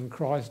believes in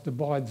Christ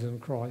abides in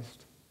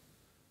Christ,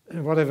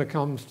 and whatever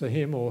comes to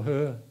him or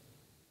her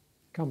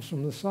comes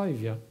from the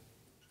Saviour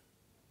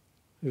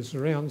who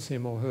surrounds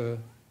him or her.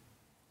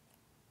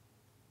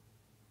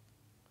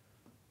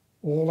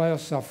 All our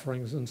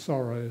sufferings and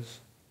sorrows,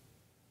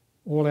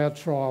 all our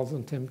trials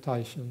and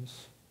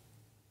temptations,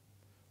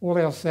 all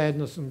our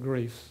sadness and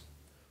griefs,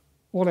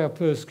 all our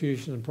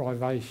persecution and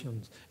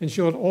privations, in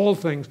short, all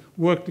things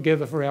work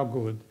together for our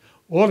good.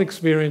 All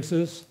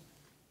experiences,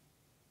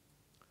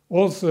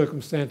 all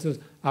circumstances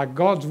are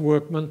God's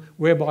workman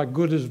whereby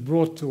good is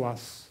brought to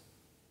us.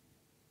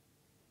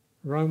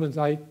 Romans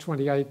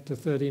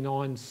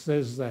 8:28-39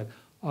 says that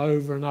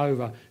over and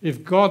over.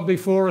 If God be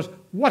for us,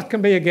 what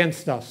can be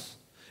against us?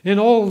 In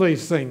all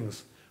these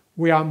things,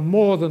 we are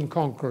more than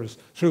conquerors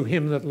through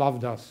him that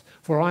loved us.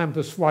 For I am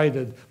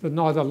persuaded that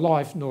neither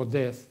life nor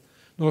death,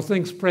 nor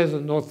things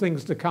present nor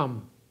things to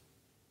come,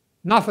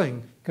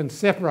 nothing can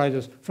separate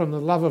us from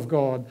the love of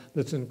God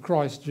that's in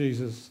Christ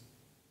Jesus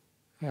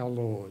our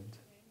Lord.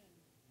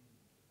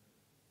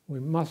 We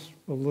must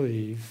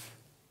believe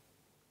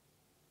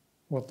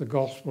what the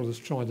gospel is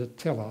trying to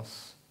tell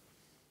us.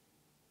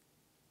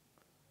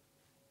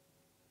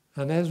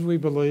 And as we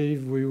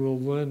believe, we will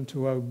learn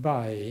to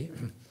obey.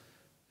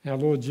 Our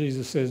Lord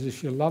Jesus says,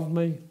 if you love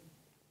me,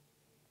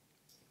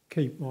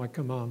 keep my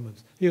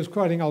commandments. He was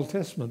quoting Old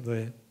Testament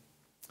there.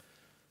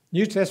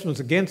 New Testament's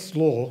against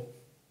law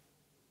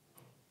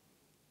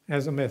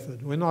as a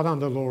method. We're not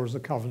under law as a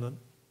covenant.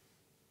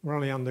 We're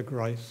only under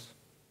grace.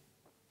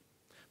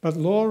 But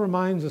law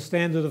remains a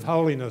standard of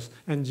holiness.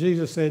 And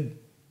Jesus said,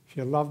 if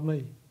you love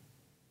me,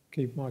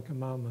 keep my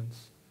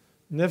commandments.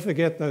 Never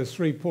forget those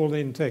 3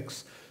 Pauline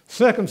texts.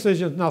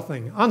 Circumcision is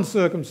nothing.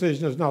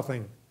 Uncircumcision is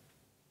nothing.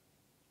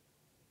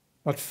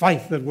 But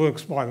faith that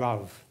works by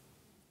love,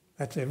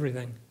 that's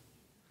everything.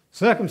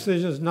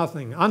 Circumcision is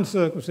nothing.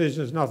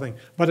 Uncircumcision is nothing.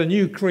 But a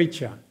new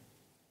creature,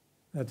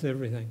 that's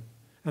everything.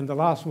 And the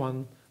last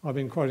one, I've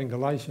been quoting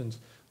Galatians,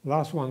 the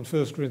last one,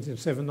 1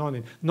 Corinthians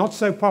 7:19. Not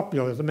so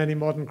popular to many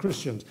modern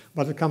Christians,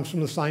 but it comes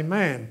from the same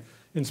man,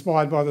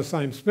 inspired by the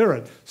same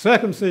Spirit.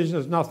 Circumcision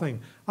is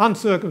nothing.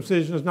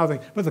 Uncircumcision is nothing.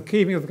 But the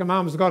keeping of the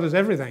commandments of God is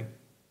everything.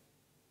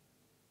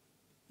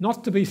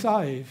 Not to be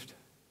saved.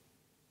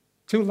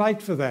 Too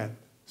late for that.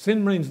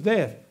 Sin means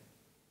death.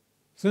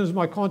 As soon as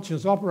my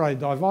conscience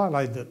operated, I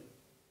violated it.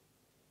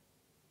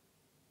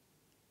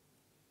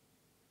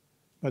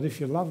 But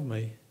if you love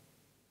me,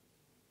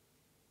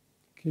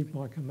 keep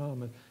my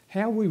commandment.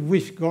 How we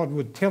wish God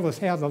would tell us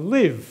how to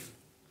live.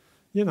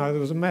 You know,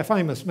 there was a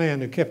famous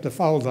man who kept a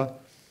folder,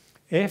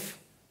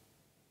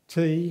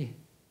 FTIHD,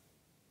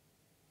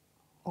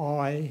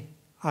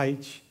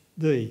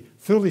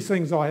 foolish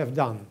things I have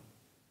done.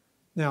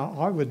 Now,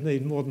 I would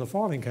need more than a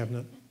filing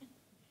cabinet.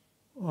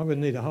 I would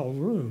need a whole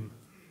room.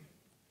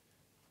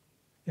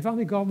 If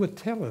only God would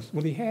tell us.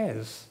 Well, he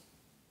has.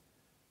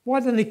 Why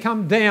didn't he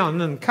come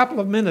down and in a couple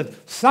of minutes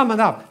sum it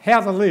up,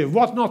 how to live,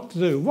 what not to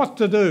do, what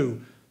to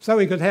do, so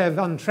he could have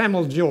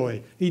untrammeled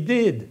joy? He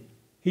did.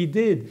 He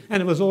did.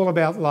 And it was all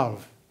about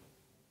love.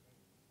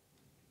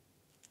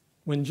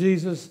 When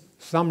Jesus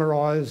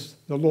summarised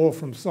the law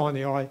from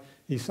Sinai,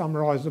 he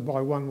summarised it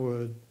by one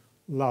word,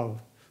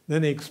 love.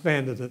 Then he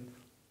expanded it.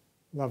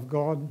 Love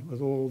God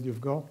with all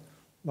you've got.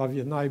 Love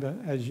your neighbour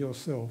as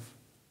yourself.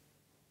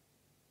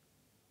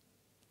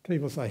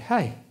 People say,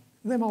 hey,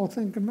 them old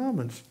 10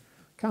 commandments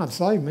can't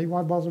save me,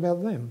 why bother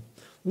about them?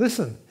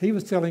 Listen, he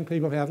was telling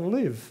people how to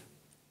live.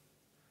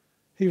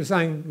 He was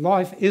saying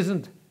life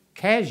isn't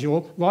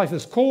casual, life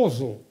is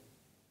causal.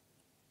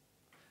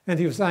 And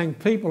he was saying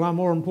people are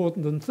more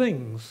important than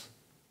things.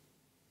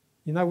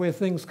 You know where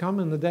things come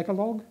in the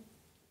Decalogue?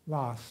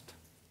 Last.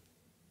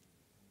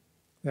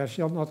 Thou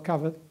shalt not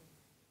covet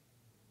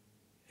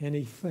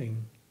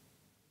anything.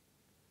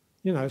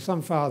 You know,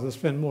 some fathers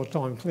spend more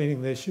time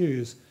cleaning their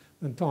shoes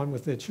than time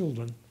with their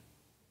children.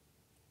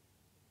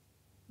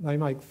 They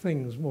make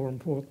things more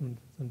important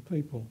than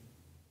people.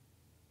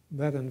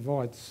 That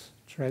invites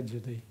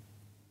tragedy.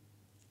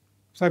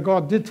 So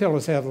God did tell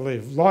us how to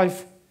live.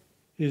 Life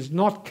is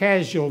not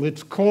casual,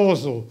 it's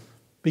causal.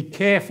 Be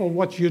careful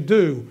what you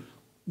do.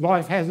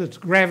 Life has its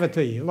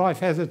gravity. Life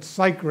has its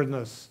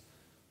sacredness.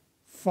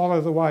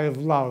 Follow the way of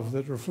love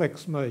that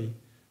reflects me.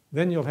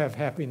 Then you'll have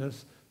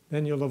happiness.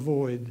 Then you'll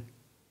avoid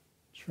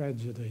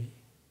tragedy.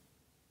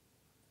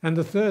 And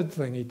the third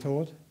thing he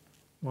taught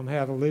on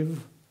how to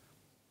live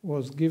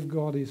was give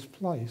God his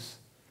place.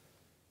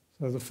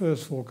 So the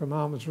first 4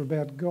 commandments are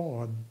about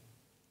God.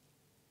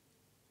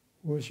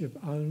 Worship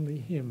only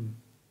him.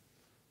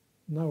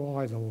 No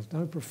idols.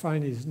 Don't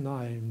profane his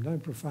name.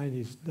 Don't profane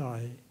his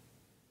day.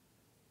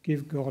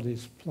 Give God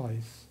his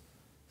place.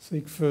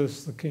 Seek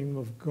first the kingdom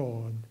of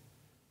God.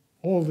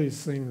 All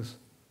these things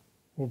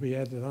will be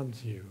added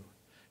unto you.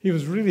 He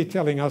was really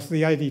telling us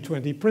the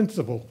 80-20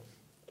 principle.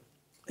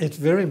 It's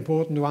very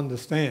important to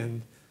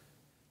understand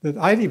that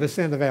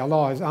 80% of our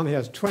lives only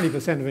has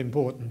 20% of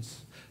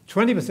importance.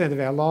 20% of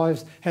our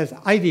lives has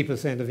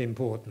 80% of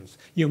importance.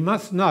 You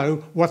must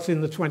know what's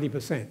in the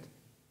 20%.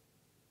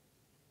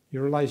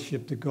 Your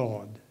relationship to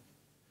God,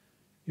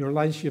 your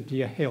relationship to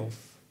your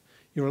health,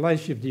 your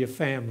relationship to your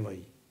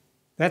family.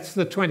 That's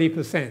the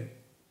 20%.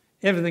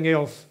 Everything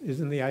else is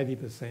in the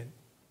 80%.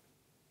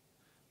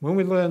 When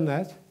we learn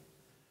that,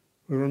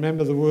 we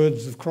remember the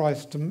words of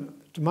Christ to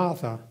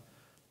Martha.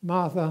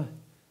 Martha,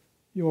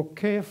 you're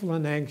careful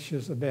and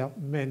anxious about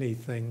many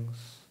things,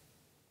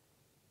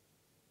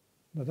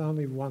 but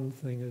only one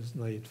thing is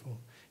needful.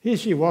 Here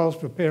she was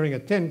preparing a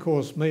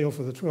 10-course meal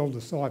for the 12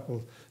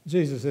 disciples.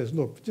 Jesus says,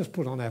 look, just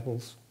put on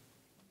apples.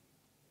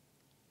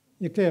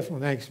 You're careful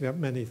and anxious about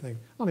many things.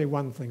 Only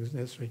one thing is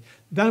necessary.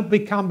 Don't be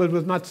cumbered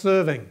with much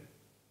serving.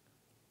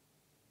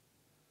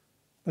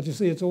 But you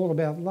see, it's all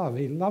about love.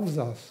 He loves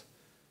us.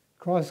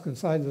 Christ can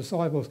say to the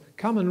disciples,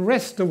 come and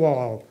rest a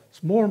while.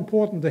 It's more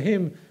important to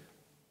him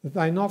that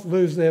they not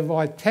lose their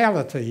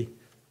vitality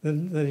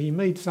than that he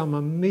meets some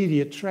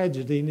immediate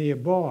tragedy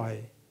nearby.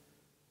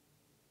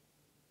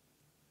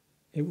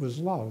 It was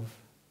love.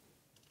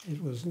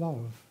 It was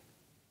love.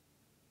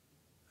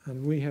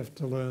 And we have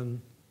to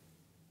learn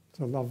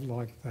to love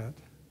like that.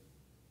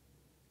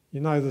 You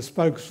know, the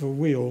spokes of a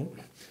wheel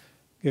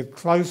get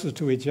closer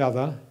to each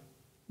other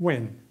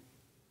when?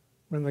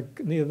 When they're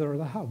near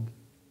the hub.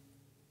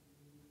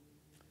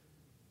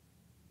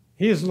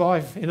 Here's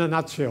life in a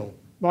nutshell.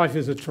 Life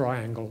is a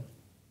triangle.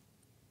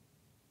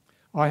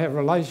 I have a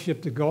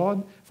relationship to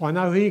God. If I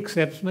know he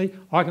accepts me,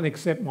 I can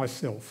accept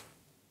myself.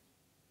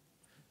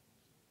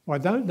 If I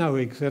don't know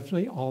he accepts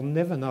me, I'll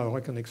never know I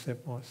can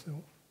accept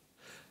myself.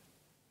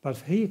 But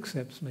if he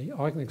accepts me,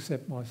 I can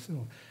accept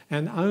myself.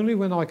 And only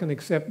when I can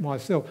accept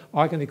myself,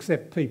 I can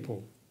accept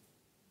people.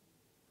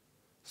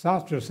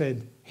 Sartre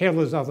said, hell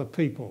is other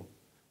people.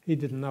 He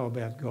didn't know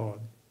about God.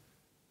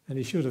 And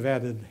he should have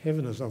added,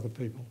 heaven is other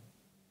people.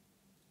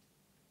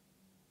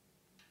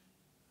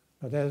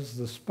 But as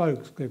the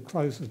spokes get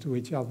closer to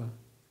each other,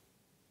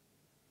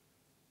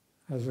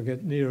 as we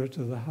get nearer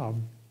to the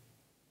hub,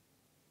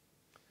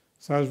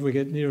 so as we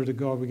get nearer to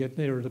God, we get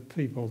nearer to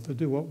people to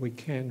do what we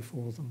can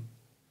for them.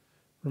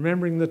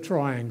 Remembering the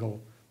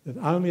triangle, that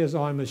only as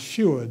I'm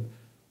assured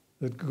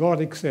that God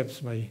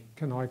accepts me,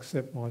 can I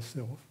accept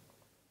myself.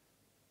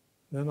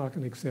 Then I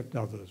can accept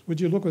others.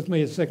 Would you look with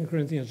me at 2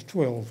 Corinthians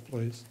 12,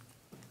 please?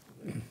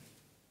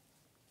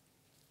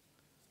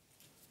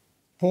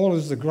 Paul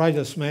is the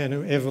greatest man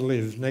who ever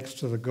lived, next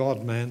to the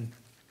God-man.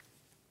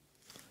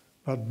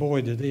 But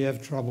boy, did he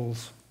have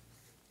troubles.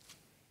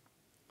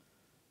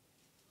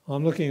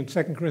 I'm looking at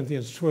 2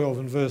 Corinthians 12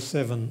 and verse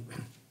 7.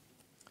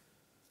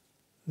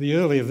 The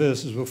earlier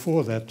verses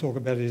before that talk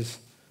about his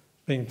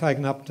being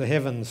taken up to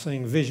heaven,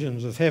 seeing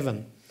visions of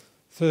heaven,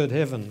 third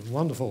heaven,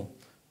 wonderful.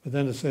 But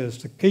then it says,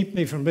 to keep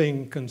me from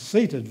being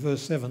conceited,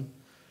 verse 7,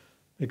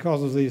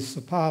 because of these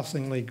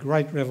surpassingly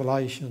great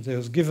revelations, there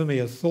was given me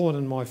a thorn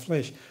in my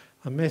flesh,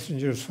 a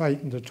messenger of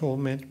Satan to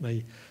torment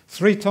me.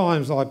 3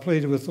 times I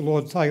pleaded with the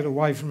Lord, take it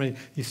away from me.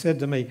 He said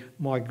to me,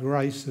 my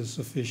grace is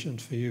sufficient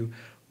for you.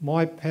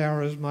 My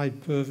power is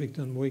made perfect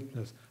in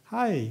weakness.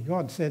 Hey,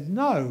 God said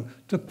no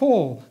to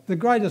Paul, the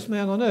greatest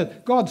man on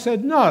earth. God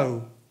said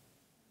no.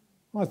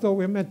 I thought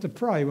we were meant to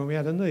pray when we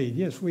had a need.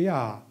 Yes, we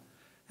are.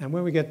 And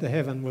when we get to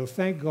heaven, we'll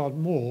thank God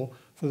more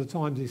for the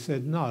times he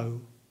said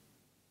no.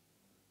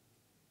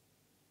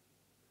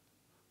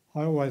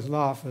 I always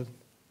laugh at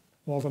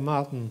Walter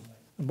Martin,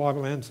 the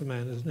Bible answer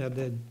man, is now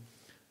dead.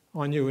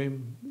 I knew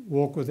him,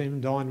 walked with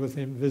him, dined with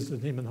him,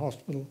 visited him in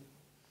hospital.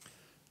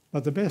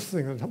 But the best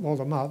thing that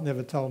Walter Martin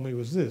ever told me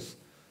was this,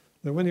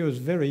 that when he was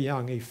very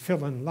young, he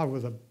fell in love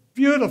with a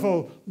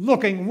beautiful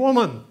looking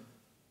woman,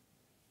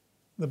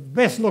 the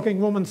best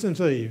looking woman since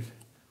Eve.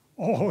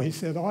 Oh, he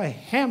said, I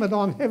hammered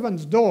on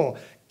heaven's door,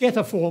 get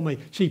her for me,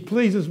 she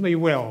pleases me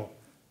well.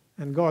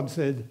 And God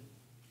said,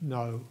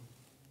 no.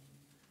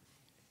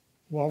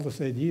 Walter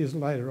said, years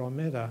later I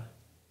met her.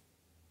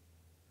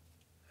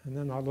 And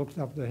then I looked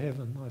up to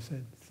heaven and I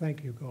said,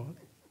 thank you, God.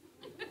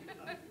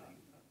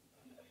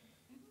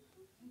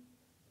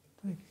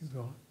 Thank you,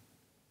 God.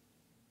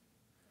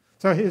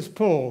 So here's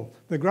Paul,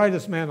 the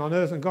greatest man on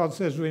earth, and God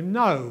says to him,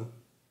 no.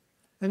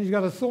 And he's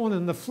got a thorn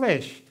in the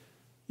flesh.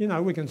 You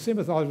know, we can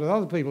sympathise with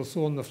other people's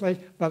thorn in the flesh,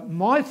 but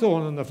my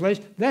thorn in the flesh,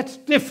 that's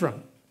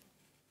different.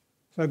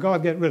 So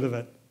God, get rid of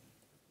it.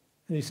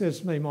 And he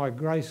says to me, my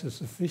grace is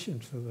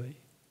sufficient for thee.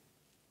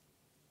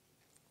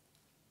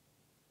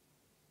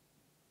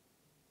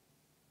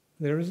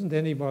 There isn't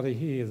anybody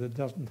here that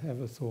doesn't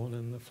have a thorn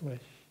in the flesh.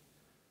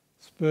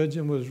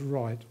 Spurgeon was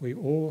right. We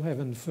all have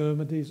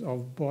infirmities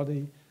of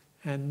body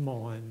and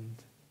mind.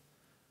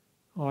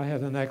 I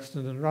had an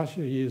accident in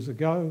Russia years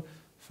ago,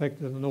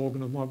 affected an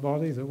organ of my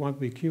body that won't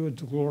be cured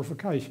to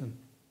glorification.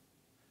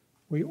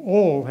 We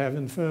all have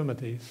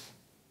infirmities.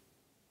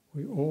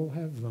 We all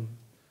have them.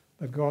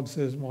 But God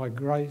says, my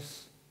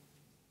grace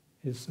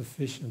is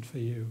sufficient for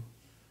you.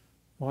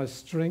 My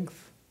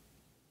strength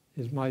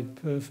is made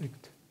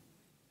perfect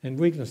in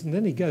weakness. And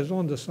then he goes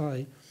on to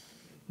say,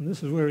 and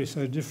this is where he's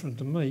so different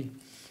to me,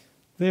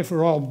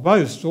 therefore I'll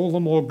boast all the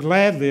more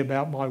gladly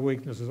about my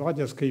weaknesses. I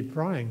just keep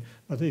praying.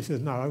 But he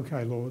says, no,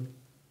 okay, Lord,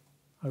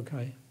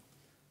 okay.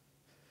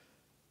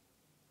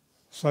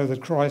 So that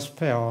Christ's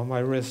power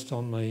may rest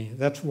on me.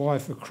 That's why,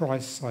 for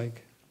Christ's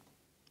sake,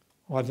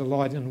 I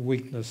delight in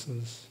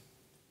weaknesses,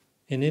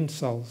 in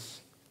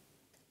insults,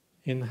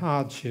 in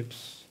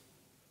hardships.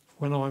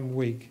 When I'm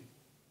weak,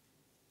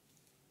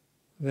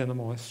 then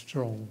am I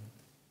strong.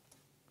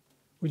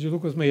 Would you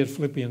look with me at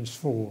Philippians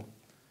 4?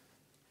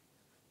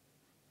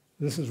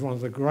 This is one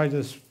of the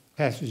greatest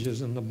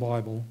passages in the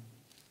Bible.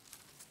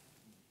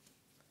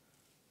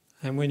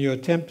 And when you're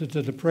tempted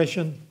to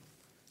depression,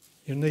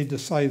 you need to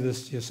say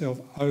this to yourself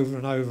over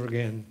and over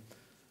again.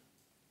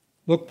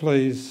 Look,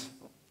 please,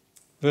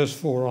 verse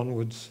 4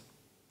 onwards.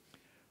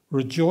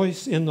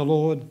 Rejoice in the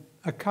Lord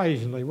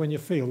occasionally when you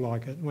feel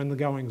like it, when the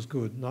going's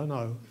good.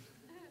 No.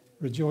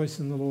 Rejoice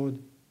in the Lord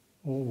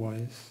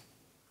always.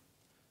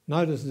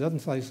 Notice it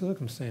doesn't say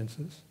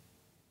circumstances,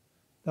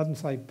 doesn't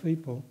say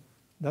people,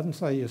 doesn't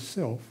say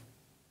yourself.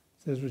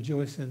 It says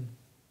rejoice in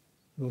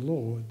the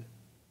Lord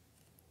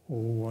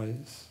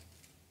always.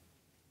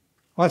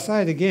 I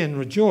say it again,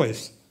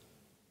 rejoice,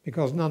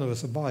 because none of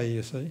us obey,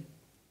 you see.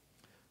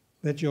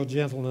 Let your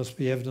gentleness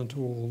be evident to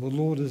all. The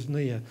Lord is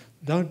near.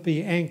 Don't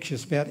be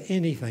anxious about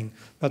anything,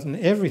 but in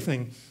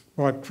everything,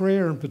 by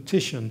prayer and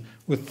petition,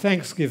 with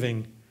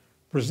thanksgiving,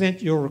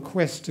 present your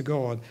requests to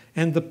God,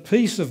 and the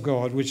peace of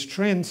God, which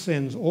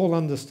transcends all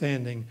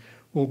understanding,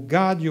 will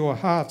guard your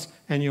hearts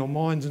and your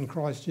minds in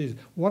Christ Jesus.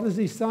 What is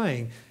he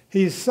saying?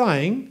 He is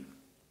saying,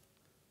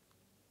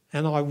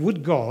 and I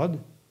would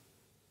God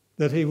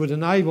that he would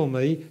enable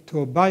me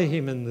to obey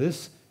him in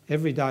this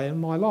every day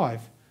in my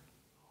life.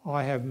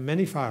 I have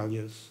many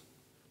failures,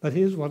 but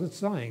here's what it's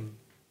saying.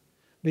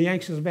 Be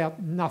anxious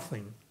about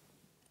nothing.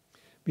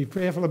 Be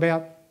prayerful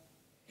about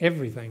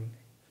everything.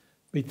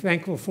 Be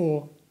thankful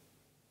for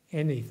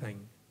anything.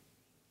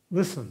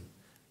 Listen,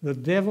 the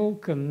devil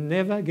can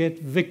never get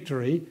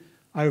victory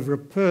over a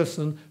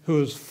person who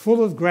is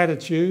full of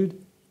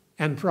gratitude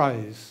and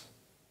praise.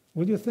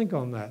 Will you think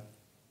on that?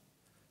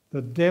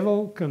 The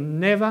devil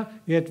can never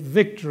get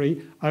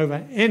victory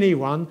over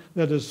anyone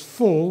that is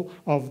full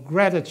of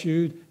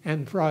gratitude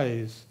and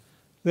praise.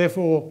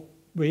 Therefore,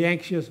 be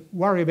anxious,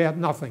 worry about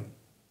nothing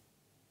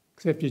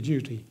except your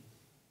duty.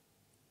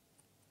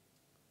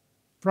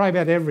 Pray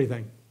about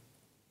everything.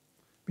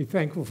 Be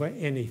thankful for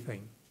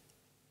anything.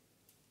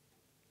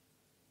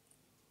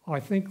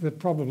 I think that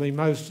probably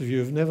most of you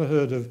have never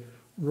heard of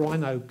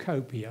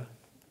rhinocopia.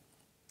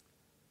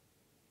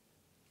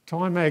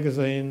 Time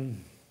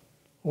magazine,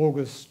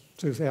 August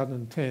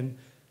 2010,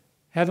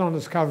 had on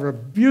its cover a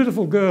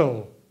beautiful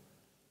girl,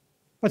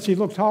 but she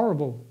looked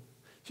horrible.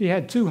 She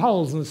had 2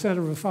 holes in the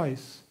centre of her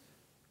face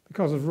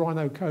because of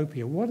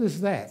rhinocopia. What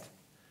is that?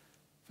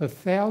 For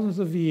thousands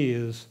of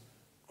years,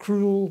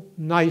 cruel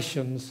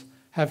nations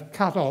have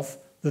cut off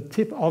the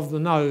tip of the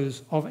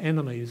nose of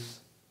enemies.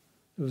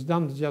 It was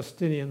done to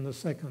Justinian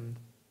II.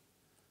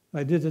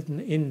 They did it in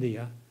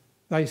India.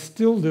 They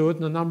still do it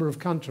in a number of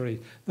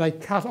countries. They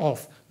cut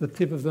off the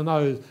tip of the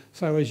nose.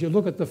 So as you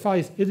look at the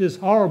face, it is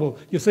horrible.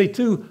 You see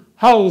 2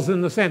 holes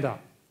in the centre.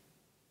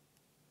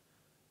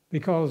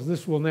 Because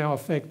this will now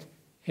affect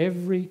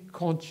every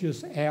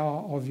conscious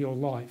hour of your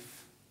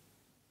life.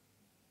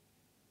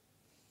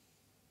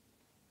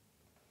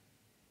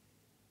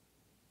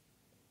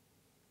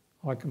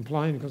 I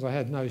complained because I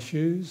had no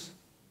shoes,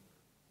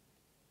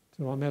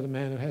 till I met a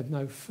man who had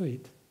no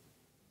feet.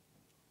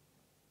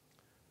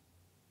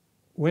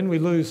 When we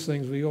lose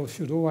things, we all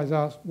should always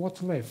ask,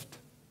 what's left?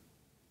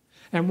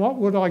 And what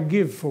would I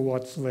give for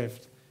what's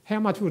left? How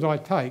much would I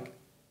take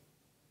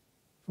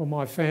for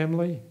my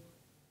family,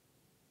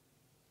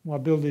 my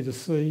ability to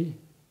see,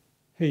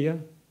 hear,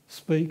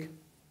 speak,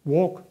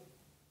 walk?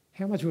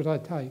 How much would I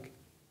take?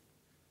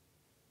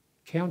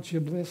 Count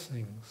your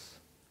blessings.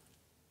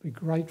 Be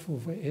grateful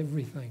for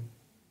everything.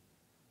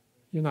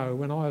 You know,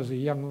 when I was a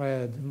young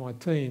lad in my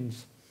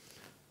teens,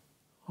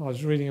 I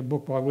was reading a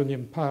book by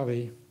William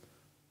Paley,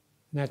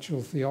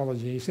 Natural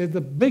Theology. He said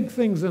the big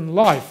things in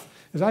life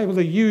is able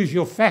to use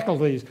your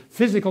faculties,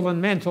 physical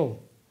and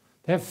mental,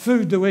 to have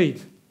food to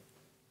eat,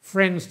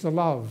 friends to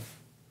love.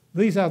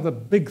 These are the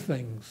big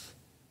things.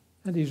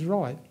 And he's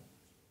right.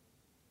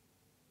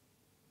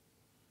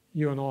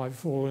 You and I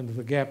fall into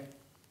the gap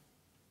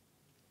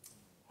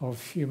of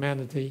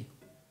humanity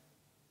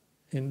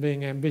in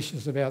being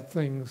ambitious about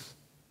things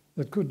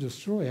that could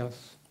destroy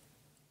us.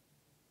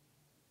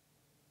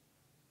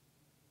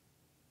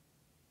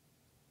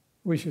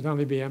 We should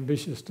only be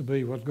ambitious to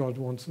be what God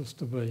wants us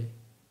to be.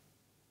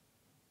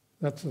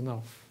 That's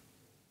enough.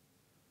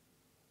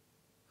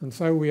 And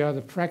so we are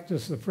to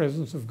practice the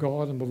presence of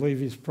God and believe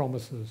his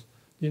promises.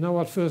 Do you know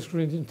what 1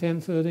 Corinthians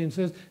 10:13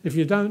 says? If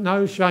you don't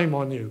know, shame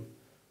on you.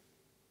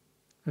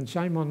 And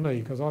shame on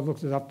me, because I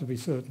looked it up to be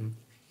certain.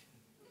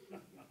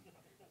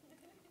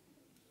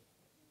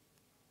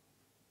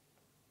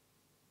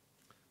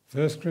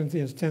 First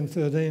Corinthians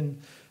 10:13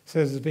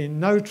 says, there's been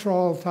no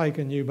trial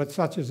taken you, but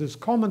such as is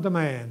common to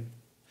man.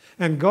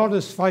 And God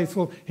is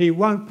faithful. He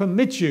won't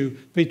permit you to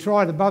be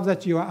tried above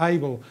that you are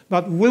able,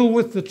 but will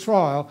with the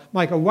trial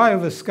make a way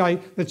of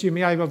escape that you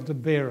may be able to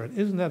bear it.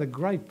 Isn't that a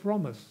great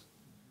promise?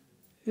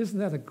 Isn't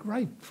that a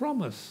great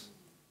promise?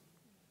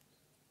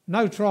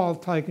 No trial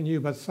taken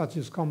you, but such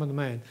is common to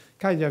man.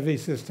 KJV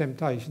says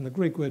temptation. The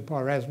Greek word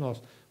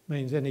pyrasmos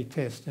means any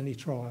test, any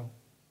trial.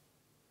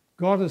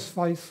 God is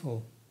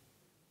faithful.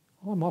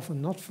 I'm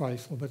often not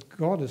faithful, but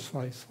God is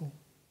faithful.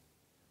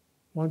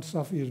 Won't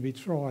suffer you to be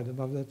tried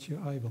above that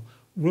you're able.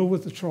 Will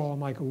with the trial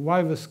make a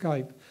way of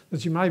escape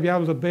that you may be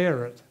able to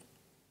bear it.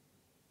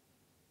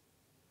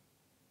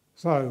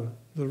 So,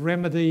 the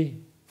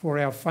remedy for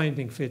our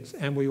fainting fits,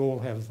 and we all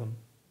have them.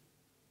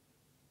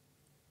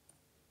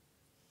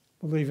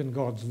 Believe in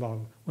God's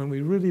love. When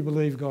we really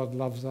believe God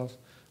loves us,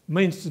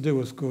 means to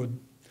do us good,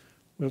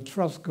 we'll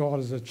trust God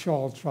as a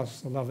child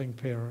trusts a loving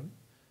parent.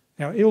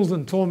 Our ills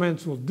and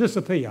torments will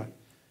disappear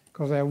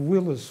because our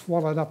will is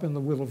swallowed up in the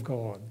will of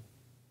God.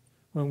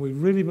 When we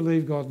really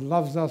believe God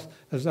loves us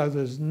as though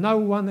there's no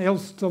one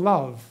else to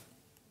love,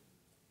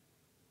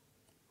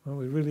 when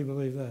we really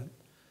believe that,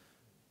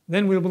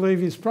 then we'll believe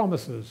his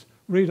promises.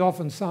 Read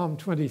often Psalm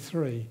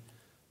 23.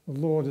 The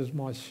Lord is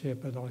my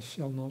shepherd, I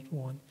shall not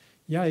want.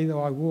 Yea,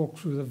 though I walk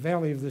through the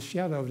valley of the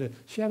shadow of death.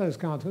 Shadows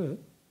can't hurt.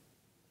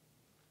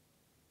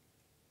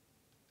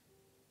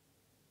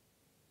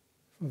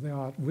 For thou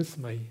art with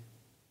me.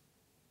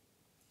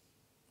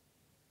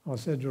 I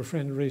said to a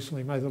friend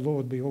recently, may the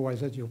Lord be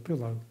always at your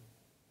pillow.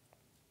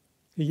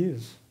 He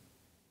is.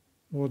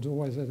 The Lord's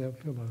always at our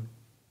pillow.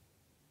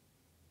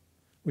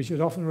 We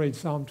should often read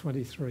Psalm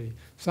 23.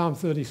 Psalm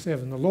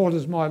 37, the Lord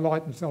is my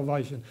light and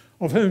salvation.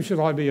 Of whom should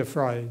I be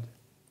afraid?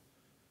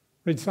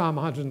 Read Psalm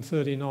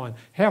 139.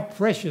 How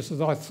precious are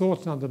thy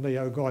thoughts unto me,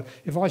 O God.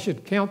 If I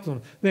should count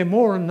them, they're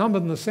more in number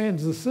than the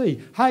sands of the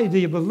sea. Hey, do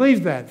you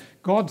believe that?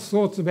 God's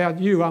thoughts about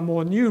you are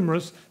more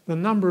numerous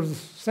than the number of the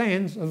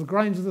sands of the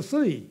grains of the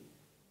sea.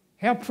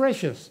 How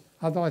precious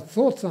are thy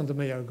thoughts unto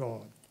me, O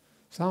God.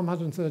 Psalm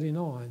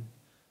 139.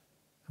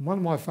 And one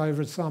of my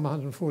favourites, Psalm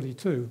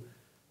 142,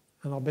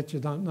 and I'll bet you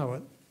don't know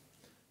it,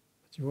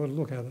 but you ought to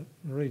look at it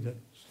and read it.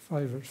 It's a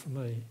favourite for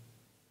me.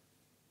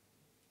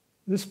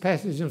 This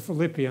passage in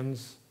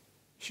Philippians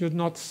should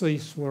not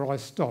cease where I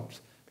stopped,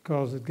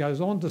 because it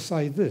goes on to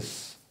say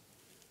this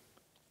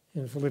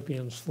in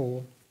Philippians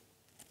 4,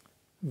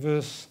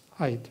 verse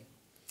 8.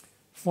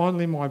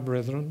 Finally, my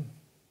brethren,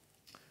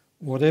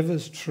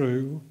 whatever's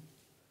true,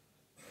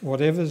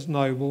 whatever's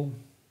noble,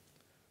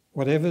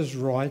 whatever's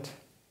right,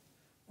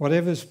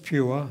 whatever's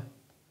pure,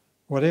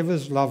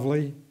 whatever's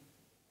lovely,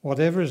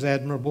 whatever is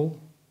admirable,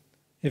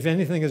 If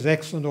anything is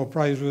excellent or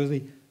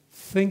praiseworthy,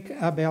 think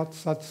about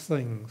such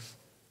things.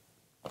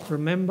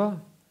 Remember,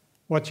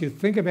 what you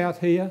think about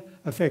here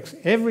affects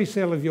every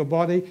cell of your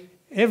body,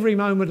 every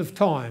moment of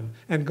time.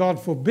 And God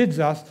forbids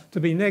us to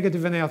be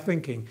negative in our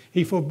thinking.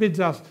 He forbids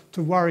us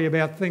to worry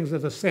about things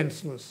that are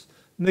senseless,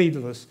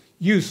 needless,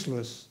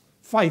 useless,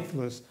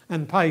 faithless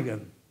and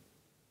pagan.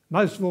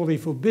 Most of all, he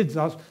forbids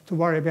us to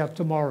worry about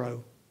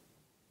tomorrow.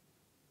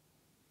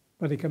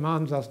 But he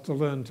commands us to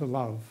learn to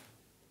love.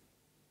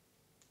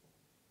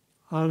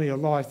 Only a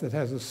life that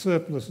has a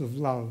surplus of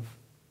love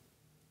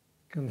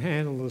can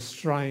handle the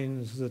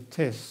strains, the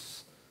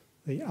tests,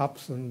 the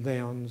ups and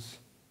downs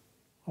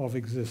of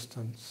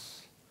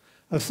existence.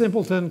 A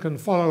simpleton can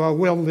follow a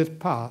well-lit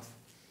path,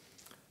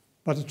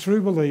 but a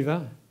true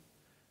believer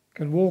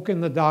can walk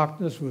in the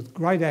darkness with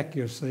great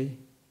accuracy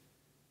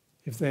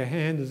if their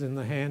hand is in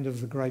the hand of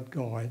the great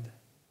guide.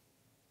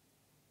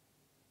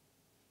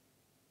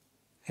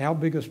 Our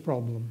biggest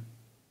problem,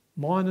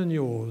 mine and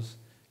yours,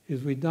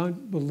 is we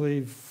don't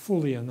believe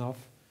fully enough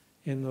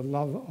in the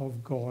love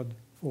of God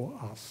for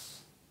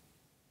us.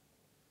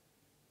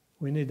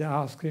 We need to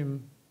ask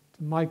him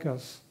to make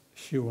us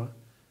sure.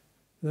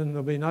 Then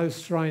there'll be no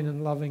strain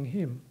in loving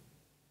him.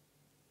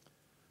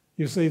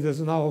 You see,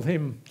 there's an old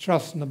hymn,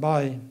 trust and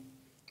obey,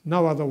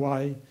 no other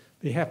way,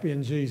 be happy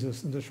in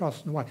Jesus and to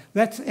trust and obey.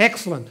 That's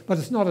excellent, but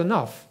it's not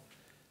enough,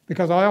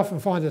 because I often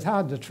find it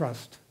hard to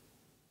trust.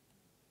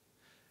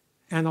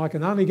 And I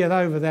can only get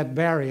over that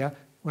barrier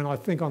when I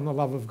think on the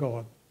love of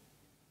God,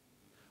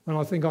 when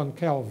I think on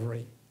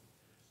Calvary,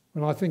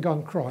 when I think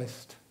on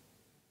Christ.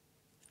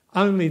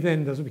 Only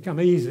then does it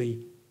become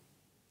easy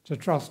to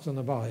trust and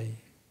obey.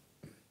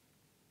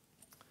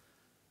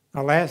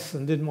 Alas,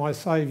 and did my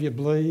Saviour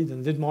bleed,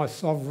 and did my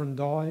Sovereign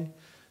die?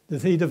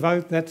 Did he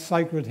devote that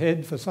sacred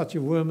head for such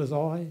a worm as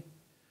I?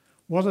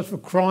 Was it for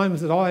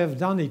crimes that I have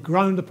done he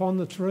groaned upon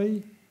the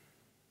tree?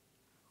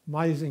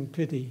 Amazing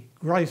pity,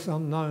 grace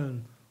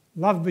unknown,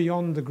 love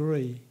beyond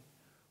degree.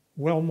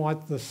 Well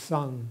might the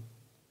sun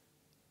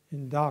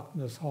in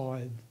darkness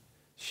hide,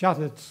 shut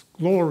its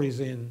glories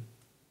in,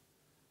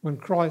 when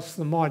Christ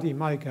the mighty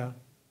Maker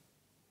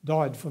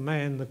died for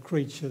man the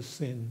creature's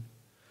sin.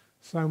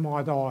 So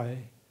might I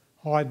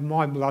hide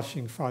my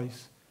blushing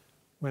face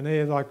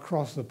whene'er thy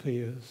cross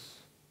appears,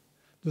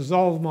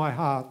 dissolve my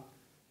heart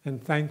in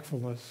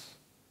thankfulness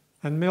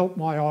and melt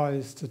my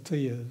eyes to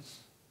tears.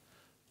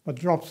 But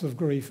drops of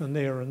grief are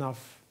ne'er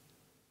enough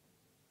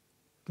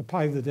to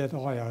pay the debt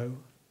I owe.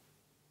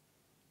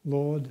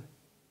 Lord,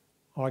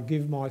 I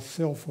give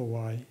myself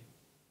away.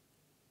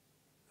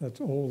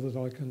 That's all that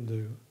I can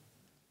do.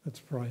 Let's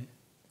pray.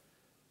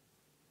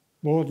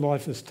 Lord,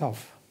 life is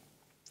tough,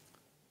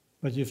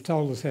 but you've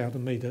told us how to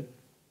meet it,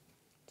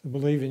 to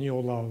believe in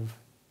your love,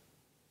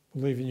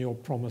 believe in your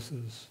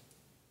promises,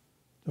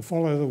 to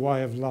follow the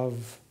way of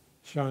love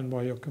shown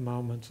by your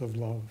commandments of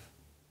love.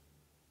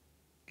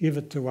 Give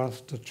it to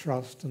us to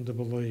trust and to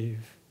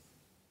believe,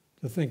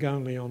 to think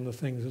only on the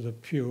things that are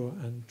pure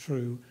and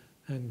true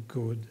and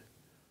good,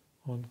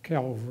 on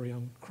Calvary,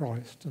 on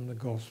Christ and the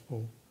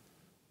gospel.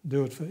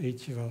 Do it for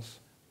each of us,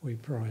 we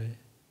pray.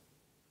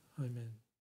 Amen.